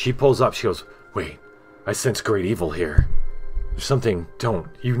 She pulls up, she goes, wait, I sense great evil here. There's something,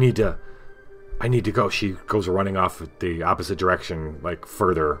 I need to go. She goes running off the opposite direction, like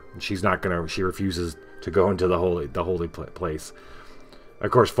further. She refuses to go into the holy place.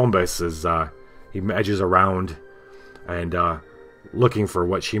 Of course, Fumbus is, he edges around and looking for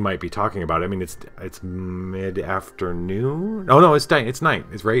what she might be talking about. I mean, it's mid-afternoon. Oh no, it's night. It's night.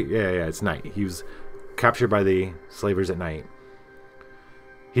 It's right. Yeah, it's night. He was captured by the slavers at night.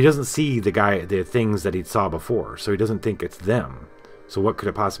 He doesn't see the things that he saw before, so he doesn't think it's them. So what could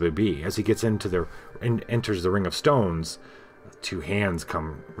it possibly be? As he gets into enters the ring of stones, 2 hands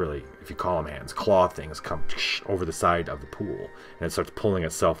come, really, if you call them hands, claw things come over the side of the pool, and it starts pulling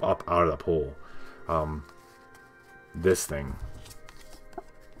itself up out of the pool. This thing,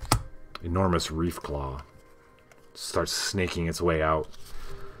 enormous reef claw, starts snaking its way out.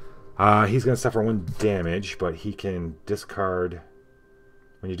 He's going to suffer 1 damage, but he can discard.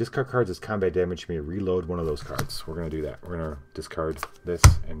 When you discard cards as combat damage, you may reload one of those cards. We're going to do that. We're going to discard this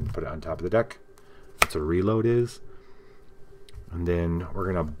and put it on top of the deck. That's what a reload is. And then we're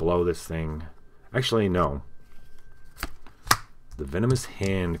going to blow this thing. Actually, no. The Venomous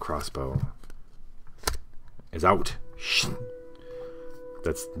Hand crossbow. is out.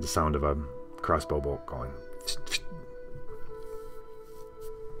 That's the sound of a crossbow bolt going.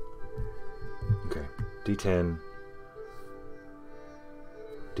 Okay, D10,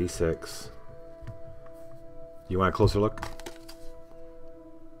 D6. You want a closer look?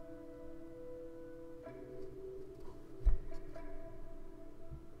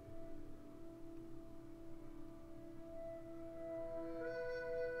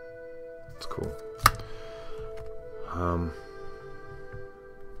 That's cool.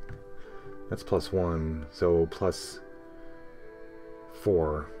 That's +1, so +4.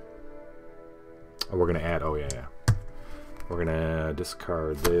 Oh, we're gonna add. Oh yeah. We're gonna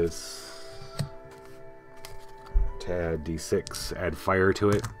discard this. To add D6, add fire to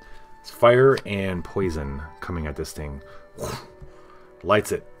it. It's fire and poison coming at this thing.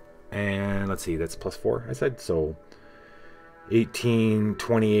 Lights it, and let's see. That's +4. I said so. 18,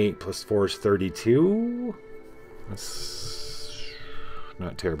 28 +4 is 32. That's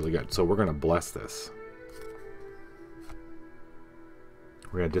not terribly good. So we're going to bless this.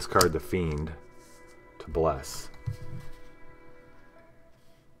 We're going to discard the fiend to bless.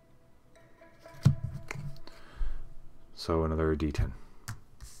 So another D10.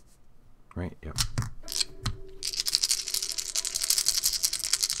 Right? Yep.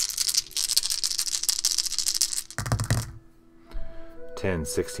 $10,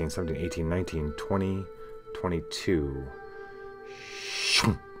 $16, $17, $18, $19, $20, $22.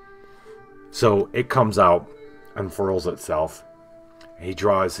 So it comes out, unfurls itself. He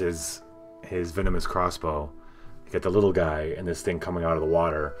draws his venomous crossbow. You got the little guy and this thing coming out of the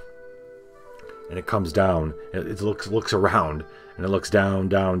water. And it comes down. It looks around, and it looks down,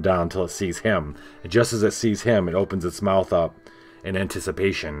 down, down until it sees him. And just as it sees him, it opens its mouth up in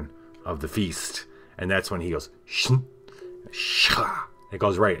anticipation of the feast. And that's when he goes, it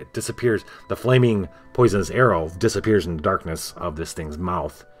goes right. It disappears. The flaming poisonous arrow disappears in the darkness of this thing's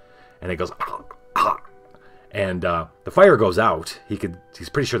mouth, and it goes, and the fire goes out. He's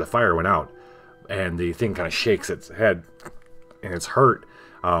pretty sure the fire went out, and the thing kind of shakes its head, and it's hurt.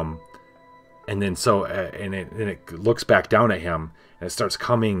 And then it looks back down at him, and it starts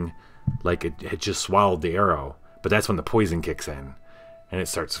coming like it had just swallowed the arrow. But that's when the poison kicks in, and it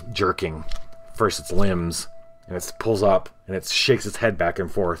starts jerking first its limbs, and it pulls up, and it shakes its head back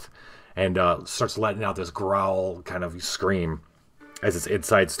and forth, and starts letting out this growl kind of scream as its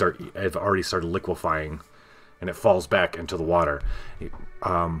insides have already started liquefying, and it falls back into the water.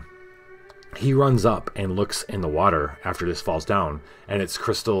 He runs up and looks in the water after this falls down, and it's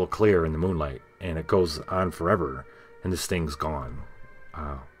crystal clear in the moonlight, and it goes on forever, and this thing's gone.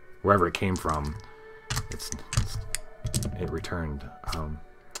 Wherever it came from, it returned.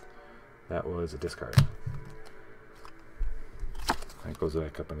 That was a discard. That goes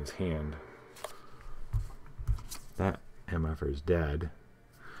back up in his hand. That MFer is dead.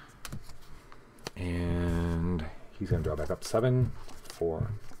 And he's going to draw back up 7, 4,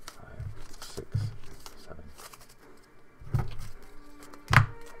 5, 6, 7.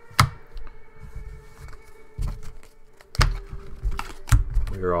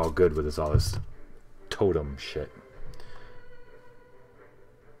 We're all good with all this totem shit.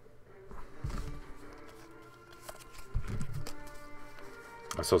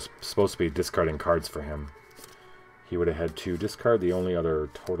 I was supposed to be discarding cards for him. He would have had to discard the only other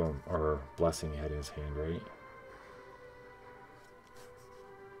totem or blessing he had in his hand, right?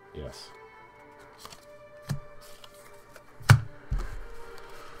 Yes.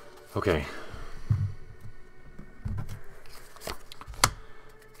 Okay.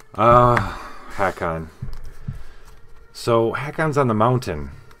 Hakon. So Hakon's on the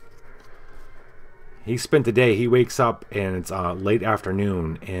mountain. He spent the day. He wakes up and it's late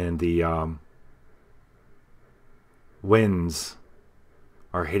afternoon, and the winds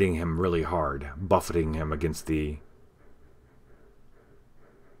are hitting him really hard, buffeting him against the...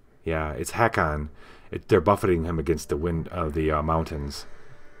 Yeah, it's Hakon. They're buffeting him against the wind of the mountains.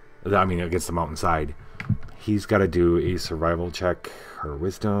 I mean, against the mountainside. He's got to do a survival check or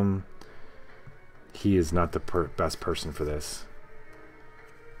wisdom. He is not the best person for this.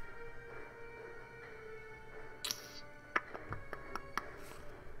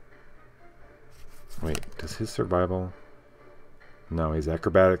 Wait, does his survival... No, he's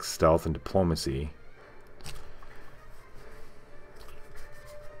acrobatics, stealth, and diplomacy.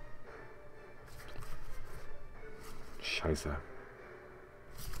 Scheiße.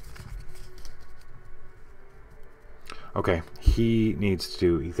 Okay, he needs to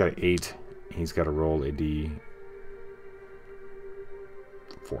do... He's got an 8. He's got to roll a D4.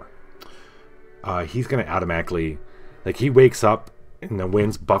 He's going to automatically... Like, he wakes up and the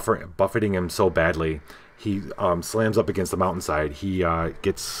wind's buffeting him so badly, He slams up against the mountainside. He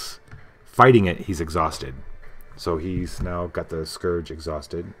gets fighting it. He's exhausted. So he's now got the Scourge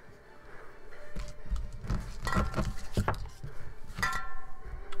exhausted.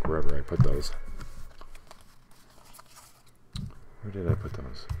 Wherever I put those. Where did I put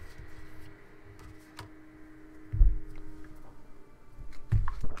those?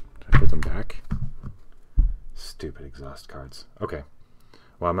 Did I put them back? Stupid exhaust cards. Okay.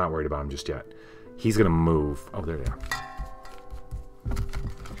 Well, I'm not worried about him just yet. He's going to move. Oh, there they are.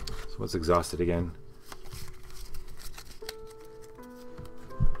 So what's exhausted again?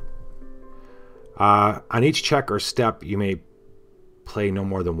 On each check or step, you may play no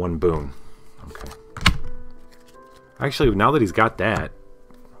more than one boon. Okay. Actually, now that he's got that,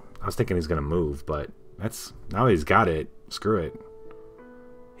 I was thinking he's going to move, but that's now that he's got it, screw it.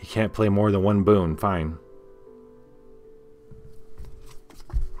 He can't play more than one boon. Fine.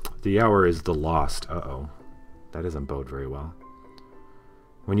 The hour is the lost. Uh-oh. That doesn't bode very well.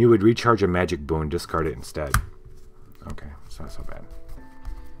 When you would recharge a magic boon, discard it instead. Okay, it's not so bad.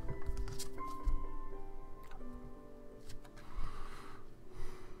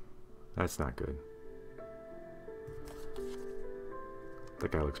 That's not good.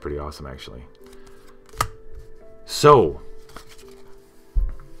 That guy looks pretty awesome, actually. So,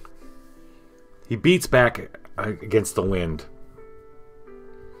 he beats back against the wind.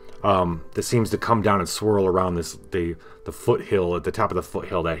 That seems to come down and swirl around the foothill, at the top of the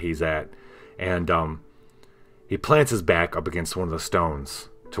foothill that he's at. And he plants his back up against one of the stones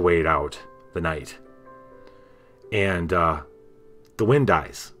to wait out the night. And the wind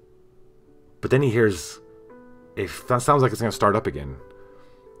dies. But then he hears, that sounds like it's going to start up again.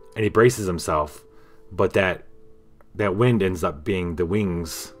 And he braces himself, but that wind ends up being the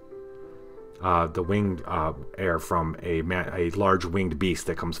wings, the winged air from a large winged beast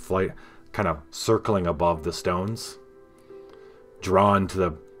that comes kind of circling above the stones, drawn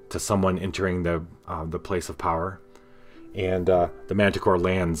to someone entering the place of power. And the manticore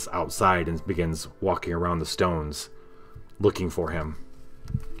lands outside and begins walking around the stones, looking for him.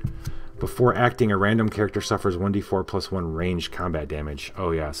 Before acting, a random character suffers 1d4 plus 1 ranged combat damage. Oh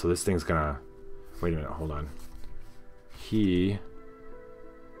yeah, so this thing's gonna... Wait a minute, hold on.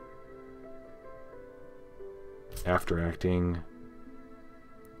 After acting...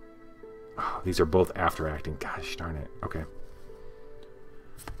 Oh, these are both after acting. Gosh darn it. Okay.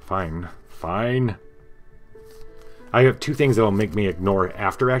 Fine. Fine. I have two things that will make me ignore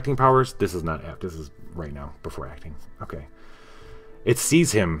after acting powers. This is not after. This is right now, before acting. Okay. It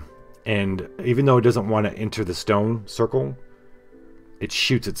sees him. And even though it doesn't want to enter the stone circle, it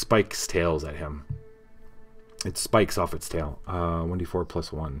shoots its spikes tails at him. It spikes off its tail. 1d4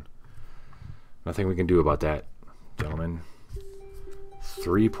 plus 1. Nothing we can do about that, gentlemen.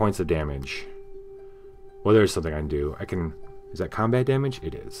 3 points of damage. Well, there's something I can do. Is that combat damage?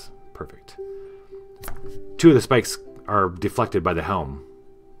 It is. Perfect. 2 of the spikes are deflected by the helm.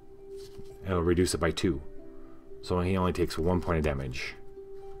 It'll reduce it by 2. So he only takes 1 point of damage.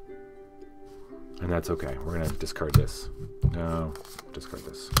 And that's okay. We're going to discard this. No, discard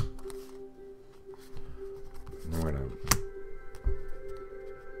this. And we're going to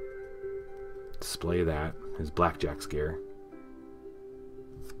display that. His blackjack's gear.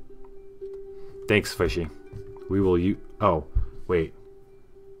 Thanks, Fishy. We will Oh, wait.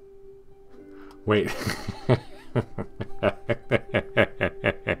 Wait.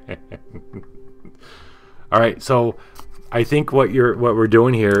 All right, so I think what we're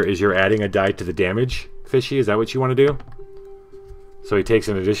doing here is you're adding a die to the damage, Fishy. Is that what you want to do? So he takes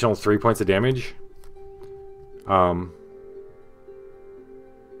an additional 3 points of damage.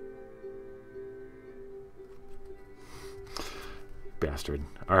 Bastard.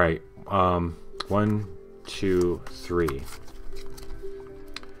 All right. 1, 2, 3.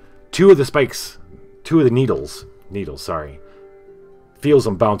 2 of the spikes, 2 of the needles, sorry, feels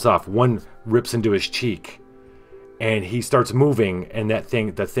them bounce off. One rips into his cheek. And he starts moving, and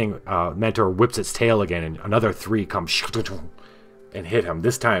the Mentor whips its tail again, and another 3 come and hit him.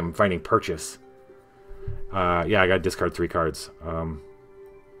 This time, finding purchase. Yeah, I got to discard 3 cards. 1,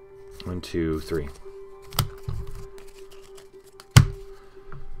 2, 3.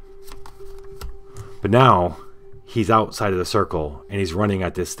 But now, he's outside of the circle, and he's running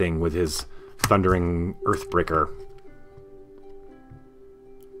at this thing with his thundering Earthbreaker.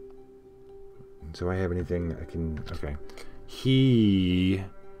 Do I have anything I can... Okay.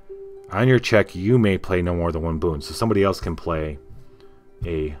 On your check, you may play no more than 1 boon. So somebody else can play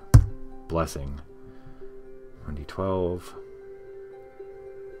a blessing. 1d12.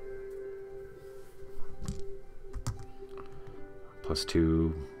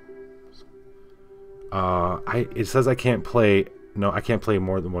 +2. It says I can't play. No, I can't play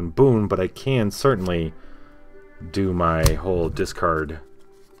more than one boon, but I can certainly do my whole discard,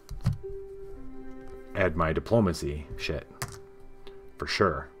 add my diplomacy shit, for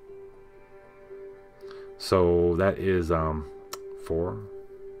sure. So that is 4,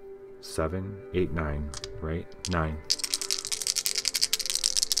 7, 8, 9, right? 9.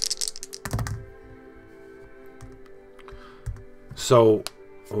 So,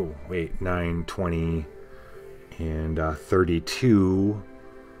 oh wait, 9, 20, and 32.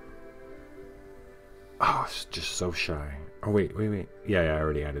 Oh, it's just so shy. Oh wait. Yeah, I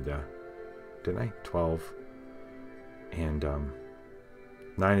already added that. Didn't I? 12. And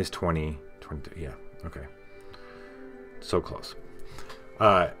 9 is 20. 22. Yeah, okay. So close.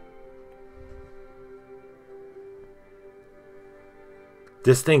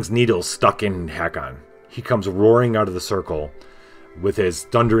 This thing's needle's stuck in Hakon. He comes roaring out of the circle with his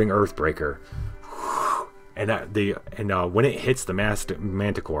thundering Earthbreaker. And when it hits the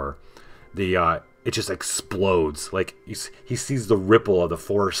Manticore, it just explodes. Like he sees the ripple of the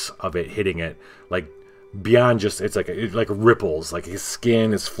force of it hitting it, like beyond just it like ripples. Like his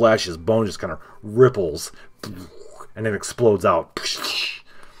skin, his flesh, his bone just kind of ripples, and then explodes out.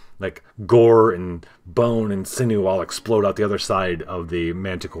 Like gore and bone and sinew all explode out the other side of the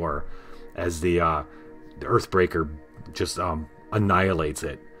Manticore as the Earthbreaker just annihilates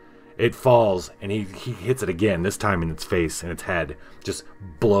it. It falls, and he hits it again, this time in its face and its head. Just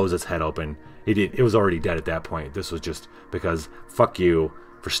blows its head open. It was already dead at that point. This was just because, fuck you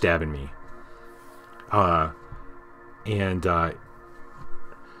for stabbing me.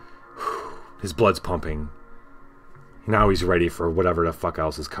 His blood's pumping. Now he's ready for whatever the fuck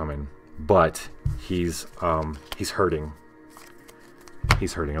else is coming. But he's hurting.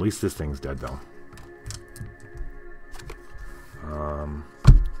 He's hurting. At least this thing's dead, though.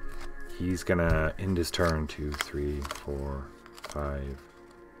 He's gonna end his turn. 2, 3, 4, 5,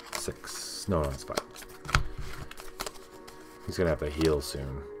 6. No, it's 5. He's gonna have to heal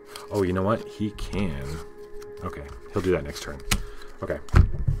soon. Oh, you know what? He can. Okay, he'll do that next turn. Okay.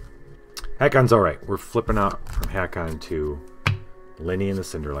 Hakon's alright. We're flipping out from Hakon to Lenny in the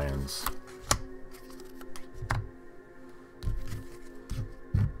Cinderlands.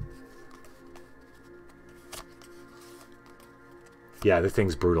 Yeah, this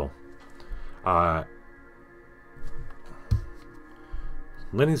thing's brutal.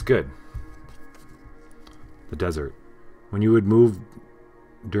 Lenny's good. The desert. When you would move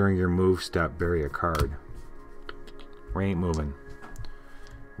during your move step, bury a card. We ain't moving.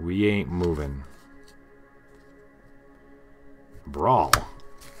 We ain't moving. Brawl.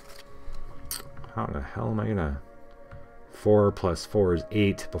 How the hell am I gonna... 4 plus 4 is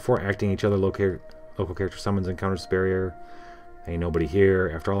 8. Before acting, each other local character summons encounters this barrier. Ain't nobody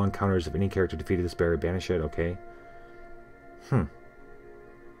here. After all encounters, if any character defeated this barrier, banish it. Okay.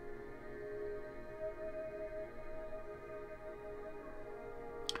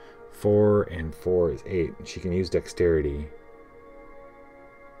 4 and 4 is 8. She can use dexterity.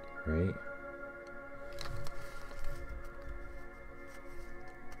 Right?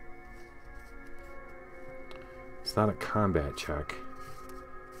 It's not a combat check.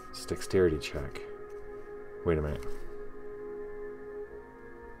 It's a dexterity check. Wait a minute.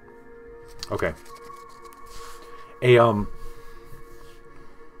 Okay.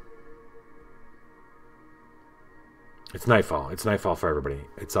 It's nightfall. It's nightfall for everybody.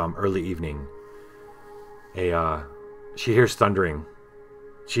 It's early evening. She hears thundering.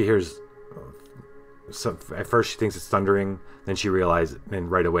 She hears. At first, she thinks it's thundering. Then she realizes,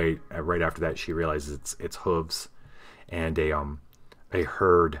 and right away, right after that, she realizes it's hooves, and a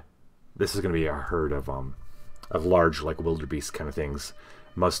herd. This is going to be a herd of large, like wildebeest kind of things.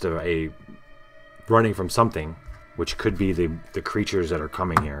 Must have running from something, which could be the creatures that are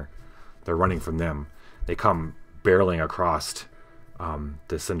coming here. They're running from them. They come barreling across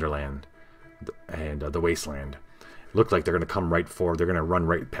the Cinderland and the wasteland. It looked like they're going to come right forward. They're going to run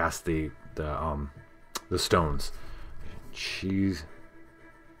right past the stones. She's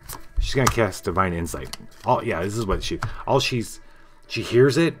going to cast Divine Insight. This is what she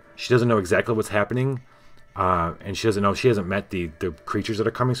hears it. She doesn't know exactly what's happening. And she doesn't know. She hasn't met the creatures that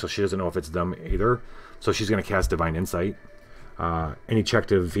are coming, so she doesn't know if it's them either. So she's going to cast Divine Insight. Any check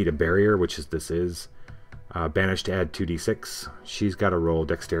to defeat a barrier, which this is. Banished to add 2d6. She's got to roll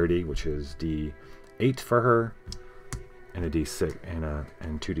Dexterity, which is d8 for her, and a d6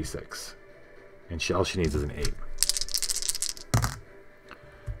 and 2d6. And all she needs is an 8.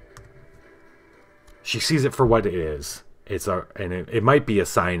 She sees it for what it is. It might be a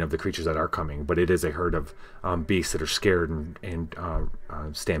sign of the creatures that are coming, but it is a herd of beasts that are scared and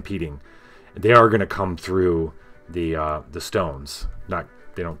stampeding. They are going to come through the stones.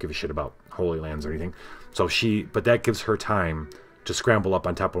 They don't give a shit about holy lands or anything. So but that gives her time to scramble up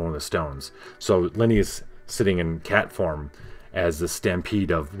on top of one of the stones. So Lenny is sitting in cat form as the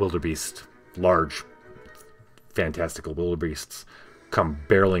stampede of wildebeest, large, fantastical wildebeests, come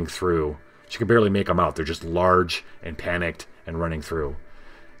barreling through. She can barely make them out. They're just large and panicked and running through.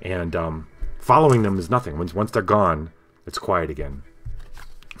 And following them is nothing. Once they're gone, it's quiet again.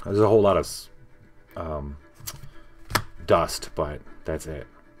 There's a whole lot of dust, but that's it.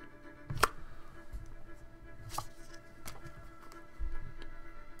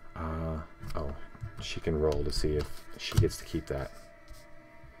 Oh, she can roll to see if she gets to keep that.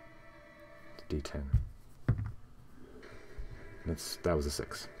 D10. That was a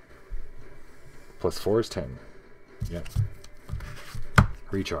 6. Plus 4 is 10. Yep.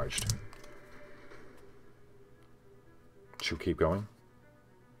 Recharged. Should we keep going?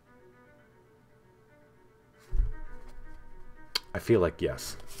 I feel like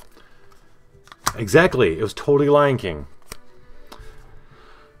yes. Exactly. It was totally Lion King.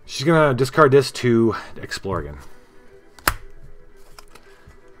 She's going to discard this to explore again.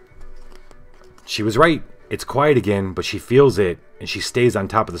 She was right. It's quiet again, but she feels it, and she stays on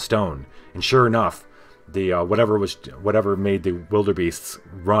top of the stone. And sure enough, the whatever made the wildebeests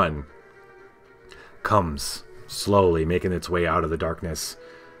run comes slowly, making its way out of the darkness.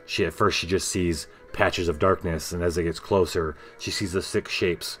 At first she just sees patches of darkness, and as it gets closer, she sees the 6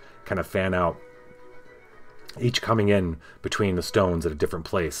 shapes kind of fan out, each coming in between the stones at a different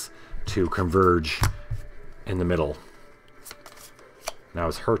place to converge in the middle. Now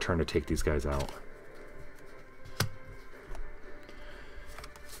it's her turn to take these guys out.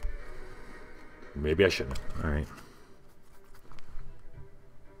 Maybe I shouldn't. Alright.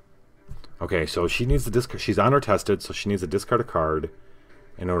 Okay, so she needs to discard. She's honor tested, so she needs to discard a card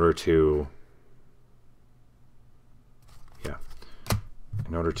in order to... Yeah.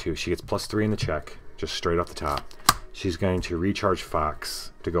 In order to... She gets +3 in the check, just straight off the top. She's going to recharge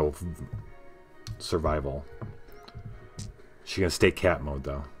Fox to go survival. She's going to stay cat mode,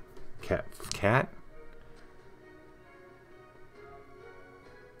 though. Cat?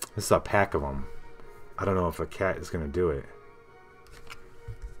 This is a pack of them. I don't know if a cat is going to do it.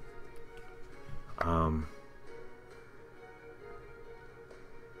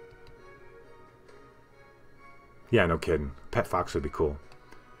 Yeah, no kidding. Pet fox would be cool.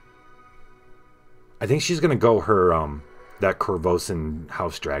 I think she's going to go her, that Corvosan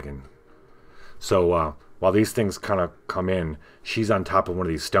house dragon. So, while these things kind of come in, she's on top of one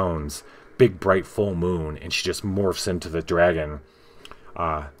of these stones. Big, bright, full moon. And she just morphs into the dragon.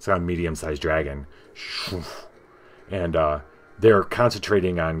 It's got a medium-sized dragon. And they're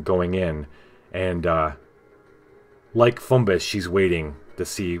concentrating on going in. And like Fumbus, she's waiting to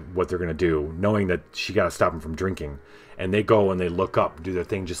see what they're going to do, knowing that she got to stop them from drinking. And they go and they look up, do their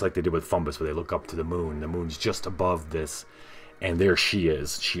thing just like they did with Fumbus, where they look up to the moon. The moon's just above this. And there she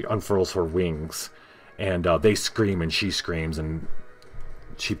is. She unfurls her wings. And they scream and she screams and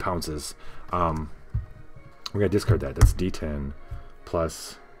she pounces. We're going to discard that. That's D10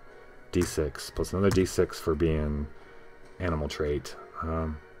 plus D6 plus another D6 for being animal trait.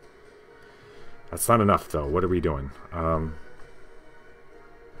 That's not enough, though. What are we doing?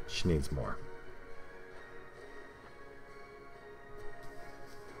 She needs more.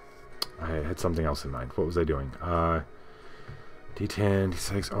 I had something else in mind. What was I doing? D10,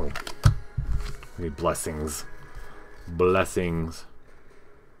 D6. Oh. We need blessings. Blessings.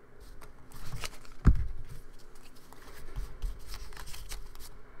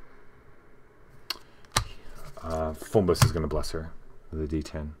 Fumbus is going to bless her with a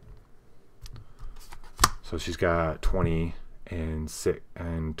D10. So she's got 20 and 6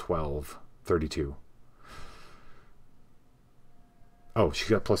 and 12, 32. Oh, she's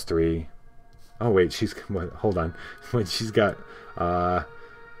got +3. Oh wait, she's hold on. Wait, she's got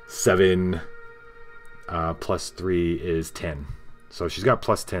 7 +3 is 10. So she's got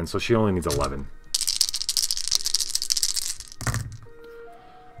 +10, so she only needs 11.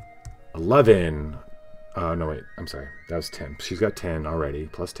 11. No wait, I'm sorry. That was 10. She's got 10 already,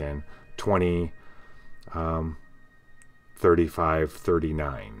 +10. 20, 35,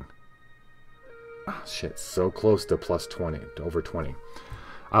 39. Oh, shit, so close to +20, to over 20.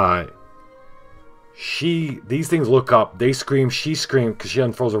 These things look up, they scream, she screams, because she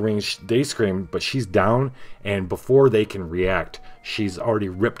unfurls her wings, they scream, but she's down, and before they can react, she's already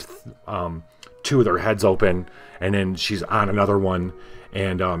ripped 2 of their heads open, and then she's on another one,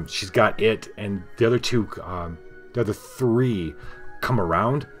 and she's got it, and the other 2, the other 3 come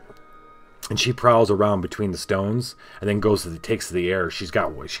around, And she prowls around between the stones and then takes to the air. She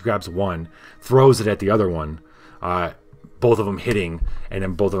grabs one, throws it at the other one, both of them hitting, and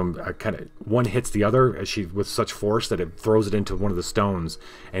then both of them one hits the other as she with such force that it throws it into one of the stones,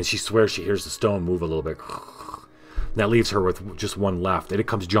 and she swears she hears the stone move a little bit. That leaves her with just one left, and it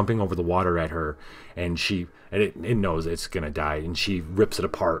comes jumping over the water at her, and it knows it's gonna die, and she rips it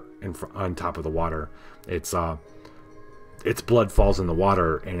apart on top of the water. Its blood falls in the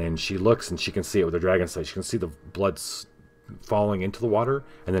water, and then she looks and she can see it with her dragon sight. She can see the blood falling into the water,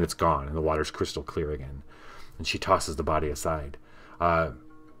 and then it's gone, and the water's crystal clear again. And she tosses the body aside.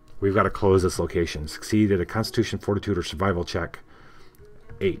 We've got to close this location. Succeed at a Constitution, Fortitude, or Survival check.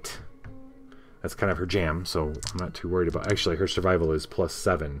 8. That's kind of her jam, so I'm not too worried about. Actually, her survival is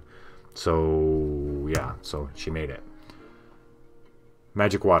 +7, so yeah, so she made it.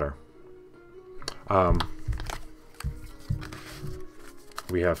 Magic water.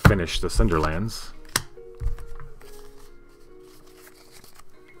 We have finished the Cinderlands.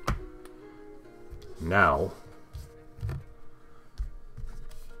 Now,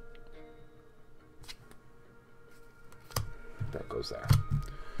 that goes there.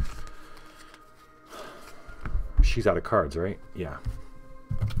 She's out of cards, right? Yeah.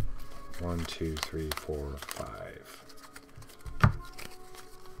 1, 2, 3, 4, 5.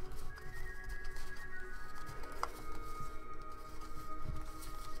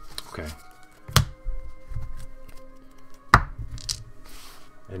 Okay.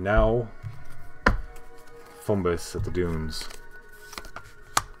 And now, Fumbus at the dunes.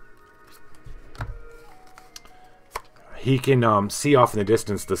 He can see off in the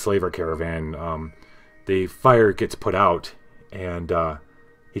distance the slaver caravan. The fire gets put out, and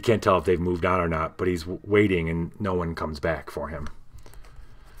he can't tell if they've moved on or not, but he's waiting, and no one comes back for him.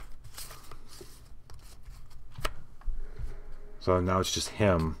 So now it's just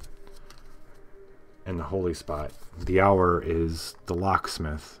him and the holy spot. The hour is the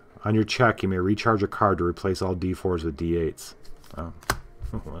locksmith. On your check, you may recharge a card to replace all D4s with D8s. Oh,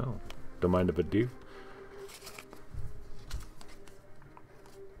 well, don't mind if I do.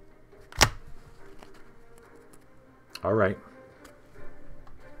 All right.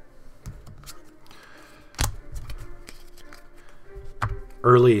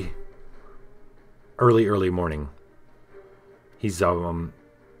 Early morning. He's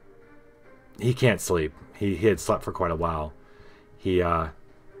he can't sleep. He had slept for quite a while. He had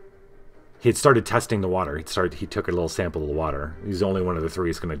started testing the water. He took a little sample of the water. He's only one of the three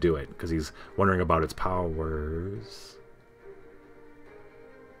who's going to do it because he's wondering about its powers.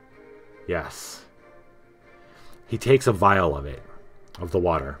 Yes. He takes a vial of it, of the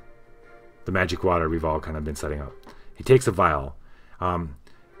water, the magic water we've all kind of been setting up. He takes a vial. And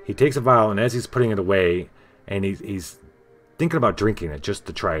as he's putting it away, and he's thinking about drinking it just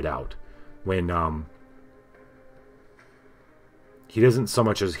to try it out, when he doesn't so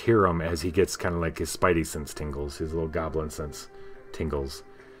much as hear him as he gets kind of like his spidey sense tingles, his little goblin sense tingles,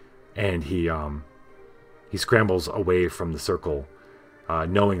 and he scrambles away from the circle,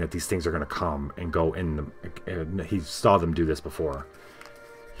 knowing that these things are going to come and go in. He saw them do this before.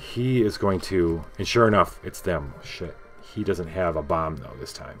 He is going to, and sure enough, it's them. Shit. He doesn't have a bomb, though,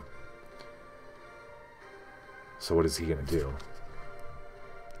 this time. So what is he going to do?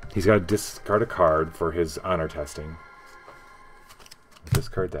 He's got to discard a card for his honor testing.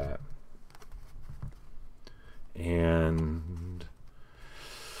 Discard that. And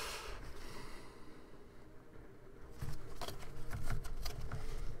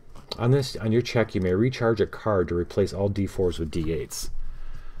on your check, you may recharge a card to replace all D4s with D8s.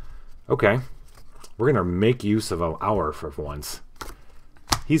 Okay. We're going to make use of an hour for once.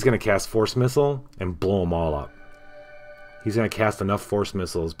 He's going to cast Force Missile and blow them all up. He's going to cast enough Force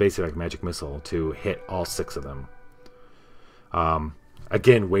Missiles, basically like Magic Missile, to hit all 6 of them.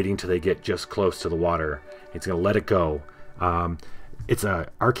 Again, waiting till they get just close to the water. He's going to let it go. It's an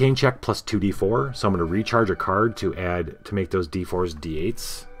Arcane check plus 2d4, so I'm going to recharge a card to make those d4s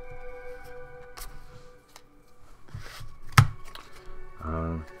d8s.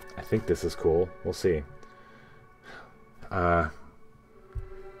 I think this is cool. We'll see.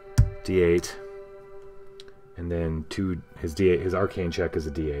 D8, and then his arcane check is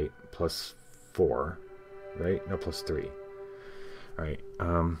a D8 plus 4, right? No, plus 3. All right.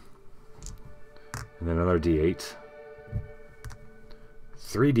 And then another D8.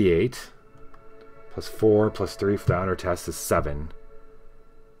 3d8 plus 4 plus 3 for the honor test is 7.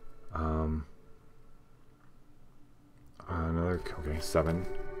 Okay, 7.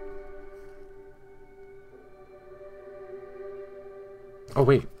 Oh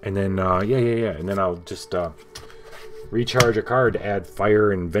wait, and then yeah, and then I'll just recharge a card to add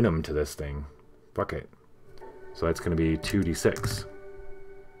fire and venom to this thing. Fuck it. So that's going to be 2d6.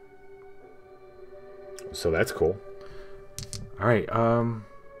 So that's cool. Alright,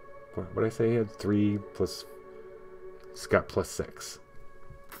 what did I say? He had 3 plus... It's got plus 6.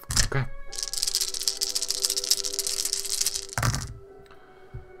 Okay.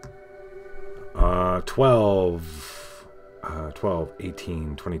 Uh, 12,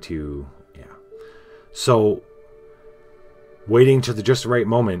 18, 22, yeah. So, waiting to the just right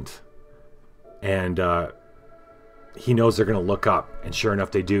moment, and he knows they're going to look up, and sure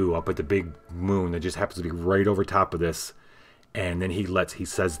enough they do, up at the big moon that just happens to be right over top of this, and then he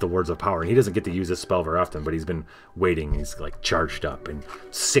says the words of power, and he doesn't get to use this spell very often, but he's been waiting, he's like charged up, and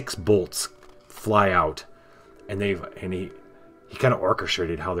 6 bolts fly out, and he kind of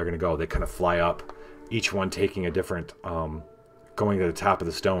orchestrated how they're going to go. They kind of fly up, each one taking a different, going to the top of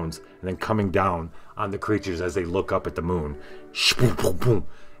the stones, and then coming down on the creatures as they look up at the moon. Boom, boom, boom.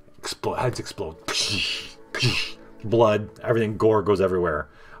 Heads explode. Blood, everything, gore goes everywhere.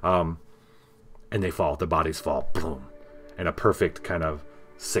 And they fall, the bodies fall. Boom. And a perfect kind of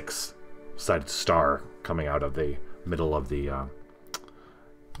 6-sided star coming out of the middle of the,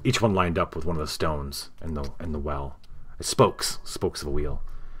 each one lined up with one of the stones in the well. Spokes of a wheel.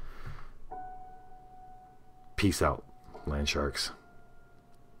 Peace out, land sharks.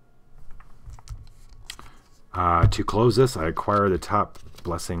 To close this, I acquire the top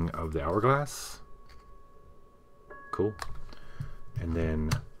blessing of the hourglass. Cool. And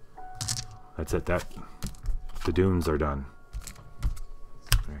then that's it. The dunes are done.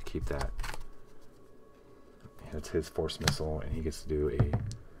 I'm gonna keep that. That's his force missile, and he gets to do a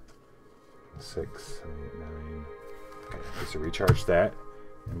 6, 7, 8, 9. Okay, just to recharge that,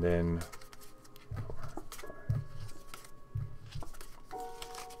 and then 4.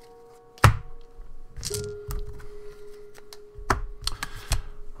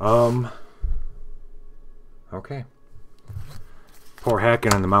 Okay. Poor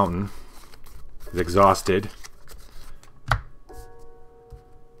Hacken on the mountain is exhausted.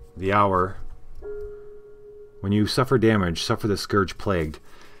 The hour. When you suffer damage, suffer the scourge plagued.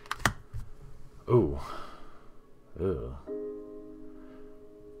 Ooh. Ugh.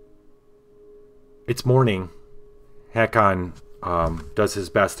 It's morning. Hakon does his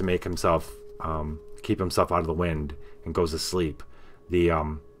best to make himself keep himself out of the wind and goes to sleep.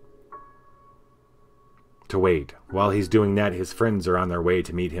 To wait. While he's doing that, his friends are on their way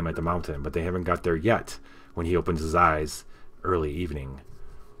to meet him at the mountain, but they haven't got there yet when he opens his eyes early evening.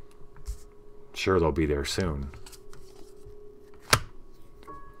 Sure, they'll be there soon.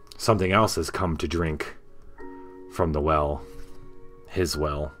 Something else has come to drink from the well. His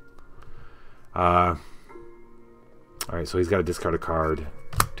well. Alright, so he's got to discard a card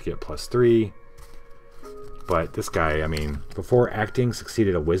to get +3. But this guy, I mean, before acting,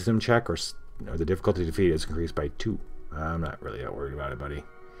 succeeded a wisdom check, or the difficulty to defeat is increased by 2. I'm not really that worried about it, buddy.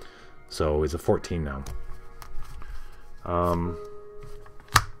 So he's a 14 now.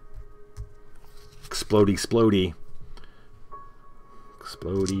 Explodey, splody.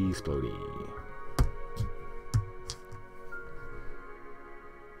 Explodey, splody.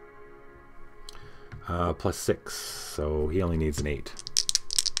 +6, so he only needs an 8.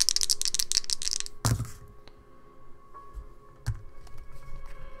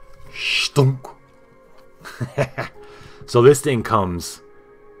 Stunk. So this thing comes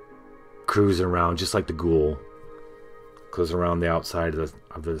cruising around just like the ghoul. Goes around the outside of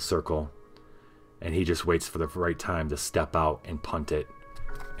the circle, and he just waits for the right time to step out and punt it,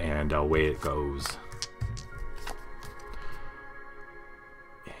 and away it goes.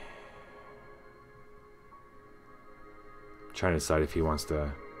 Trying to decide if he wants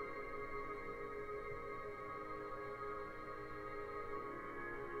to.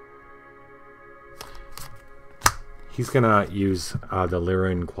 He's gonna use the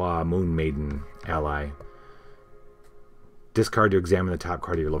Lirin Qua Moon Maiden ally. Discard to examine the top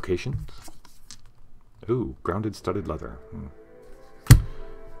card of your locations. Ooh, grounded studded leather.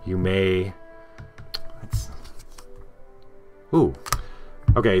 You may. Ooh.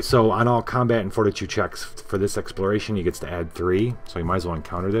 Okay, so on all combat and fortitude checks for this exploration, he gets to add 3. So you might as well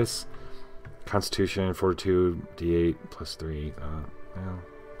encounter this. Constitution, fortitude, D8 +3. Well,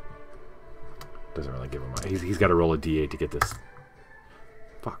 doesn't really give him. He's got to roll a D8 to get this.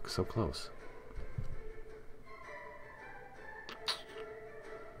 Fuck, so close.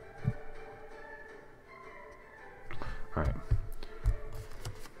 Alright.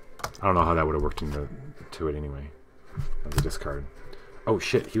 I don't know how that would have worked into it anyway. As a discard. Oh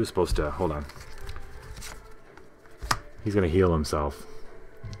shit, he was supposed to. Hold on. He's going to heal himself.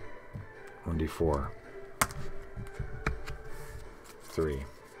 1d4. 3.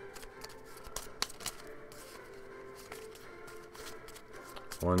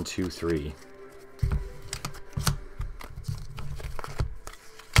 One, two, three.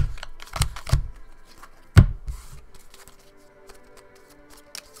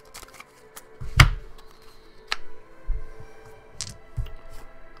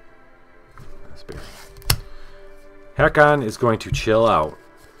 Hakon is going to chill out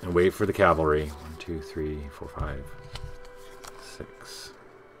and wait for the cavalry. 1, 2, 3, 4, 5, 6.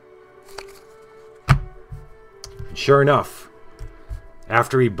 And sure enough,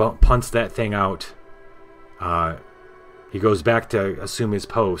 after he punts that thing out, he goes back to assume his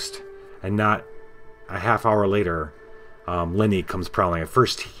post, and not a half hour later, Lenny comes prowling. At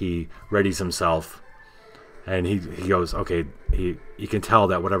first, he readies himself, and he goes, okay, you can tell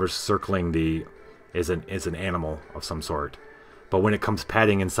that whatever's circling the is an animal of some sort. But when it comes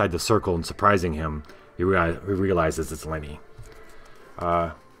padding inside the circle and surprising him, he realizes it's Lenny.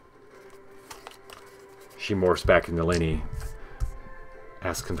 She morphs back into Lenny,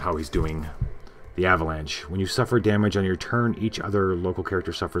 asks him how he's doing. The avalanche. When you suffer damage on your turn, each other local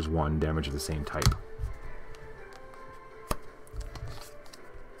character suffers 1 damage of the same type.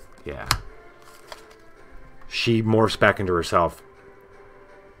 Yeah. She morphs back into herself.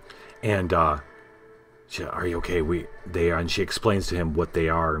 And, are you okay? They are, and she explains to him what they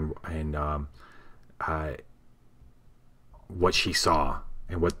are and what she saw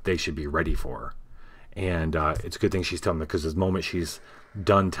and what they should be ready for. And it's a good thing she's telling them, because the moment she's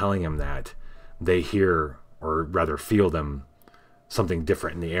done telling him that, they hear, or rather feel them, something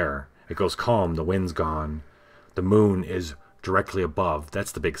different in the air. It goes calm. The wind's gone. The moon is directly above.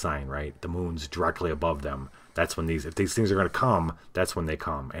 That's the big sign, right? The moon's directly above them. That's when if these things are going to come, that's when they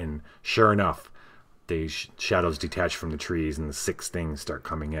come. And sure enough, the shadows detach from the trees, and the 6 things start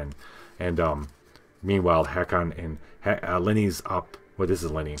coming in. And meanwhile, Hakon and Lenny's up. Well, this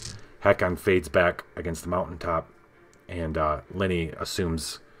is Lenny. Hakon fades back against the mountaintop, and Lenny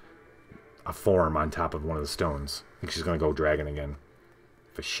assumes a form on top of one of the stones. I think she's going to go dragon again.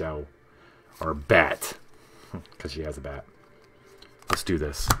 For show. Or a bat. Because she has a bat. Let's do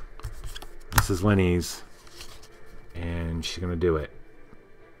this. This is Lenny's. And she's going to do it.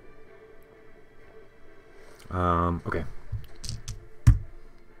 Okay.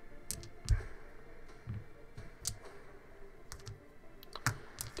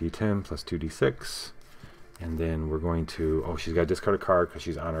 D10 plus 2d6. And then we're going to... Oh, she's got to discard a card because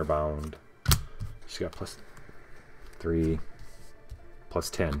she's honor bound. She's got plus 3, plus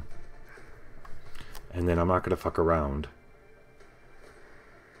 10. And then I'm not going to fuck around.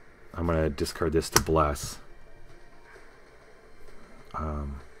 I'm going to discard this to bless.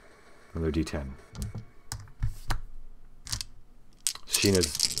 Another d10. She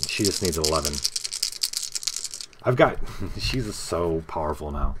just needs 11. I've got... She's so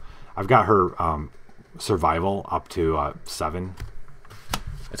powerful now. I've got her survival up to 7.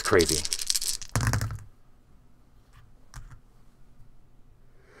 It's crazy.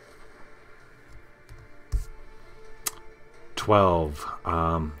 12,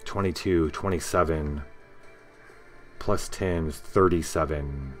 22, 27, plus 10 is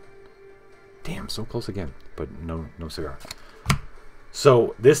 37. Damn, so close again, but no cigar.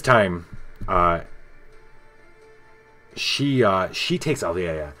 So this time, she takes off.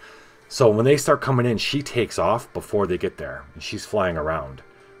 Yeah. So when they start coming in, she takes off before they get there. And she's flying around,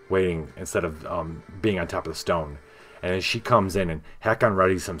 waiting instead of being on top of the stone. And as she comes in, and Hakon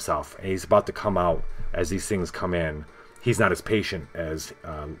readies himself, and he's about to come out as these things come in. He's not as patient as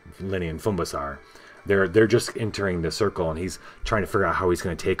Lenny and Fumbus are. They're just entering the circle, and he's trying to figure out how he's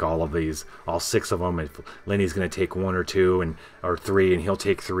going to take all of these, all 6 of them. And Lenny's going to take 1 or 2 or 3, and he'll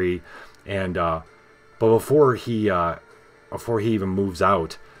take 3. And but before he even moves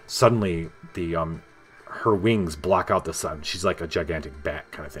out, suddenly her wings block out the sun. She's like a gigantic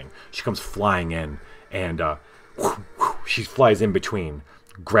bat kind of thing. She comes flying in, and she flies in between,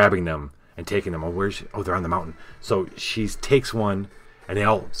 grabbing them and taking them. Oh, they're on the mountain. So she takes one, and they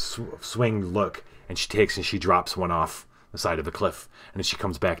all swing, look, and she drops one off the side of the cliff, and then she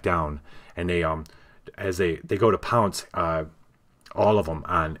comes back down, and they as they go to pounce, all of them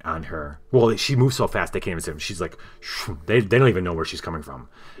on her. Well, she moves so fast they can't even see them. She's like, they don't even know where she's coming from,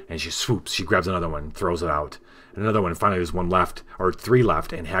 and she swoops. She grabs another one, throws it out, and another one. Finally, there's 1 left, or 3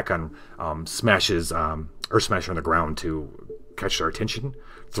 left, and Hakon smashes Earth Smasher on the ground to catch their attention,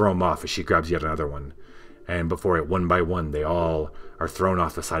 throw them off as she grabs yet another one. And before it, 1 by 1, they all are thrown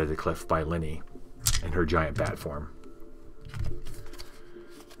off the side of the cliff by Lenny in her giant bat form.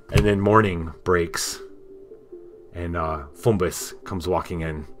 And then morning breaks, and Fumbus comes walking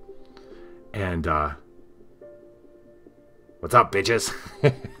in, and What's up, bitches?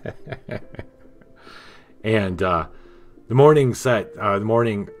 And the morning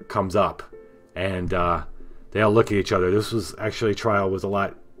comes up, and they all look at each other. This was actually, trial was a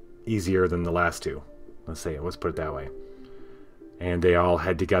lot easier than the last two. Let's put it that way. And they all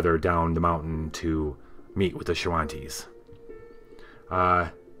head together down the mountain to meet with the Shoantis.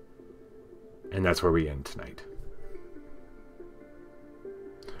 And that's where we end tonight.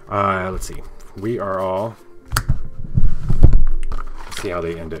 Let's see. We are all... Let's see how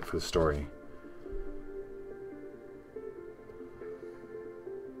they end it for the story.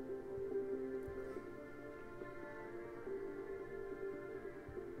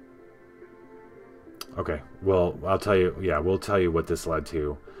 Okay. Well, I'll tell you. Yeah, we'll tell you what this led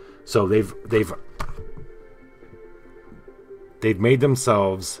to. So they've made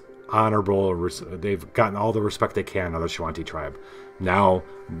themselves honorable. They've gotten all the respect they can of the Shoanti tribe. Now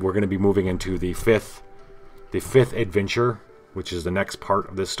we're going to be moving into the fifth adventure, which is the next part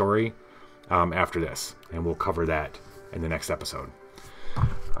of this story. After this, and we'll cover that in the next episode.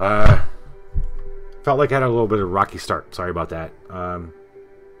 Felt like I had a little bit of a rocky start. Sorry about that. I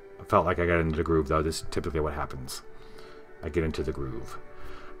felt like I got into the groove, though. This is typically what happens. I get into the groove.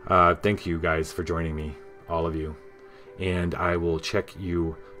 Thank you guys for joining me, all of you. And I will check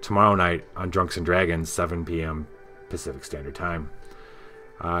you tomorrow night on Drunks and Dragons, 7 p.m. Pacific Standard Time.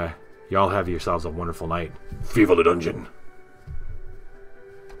 Y'all have yourselves a wonderful night. Viva the dungeon!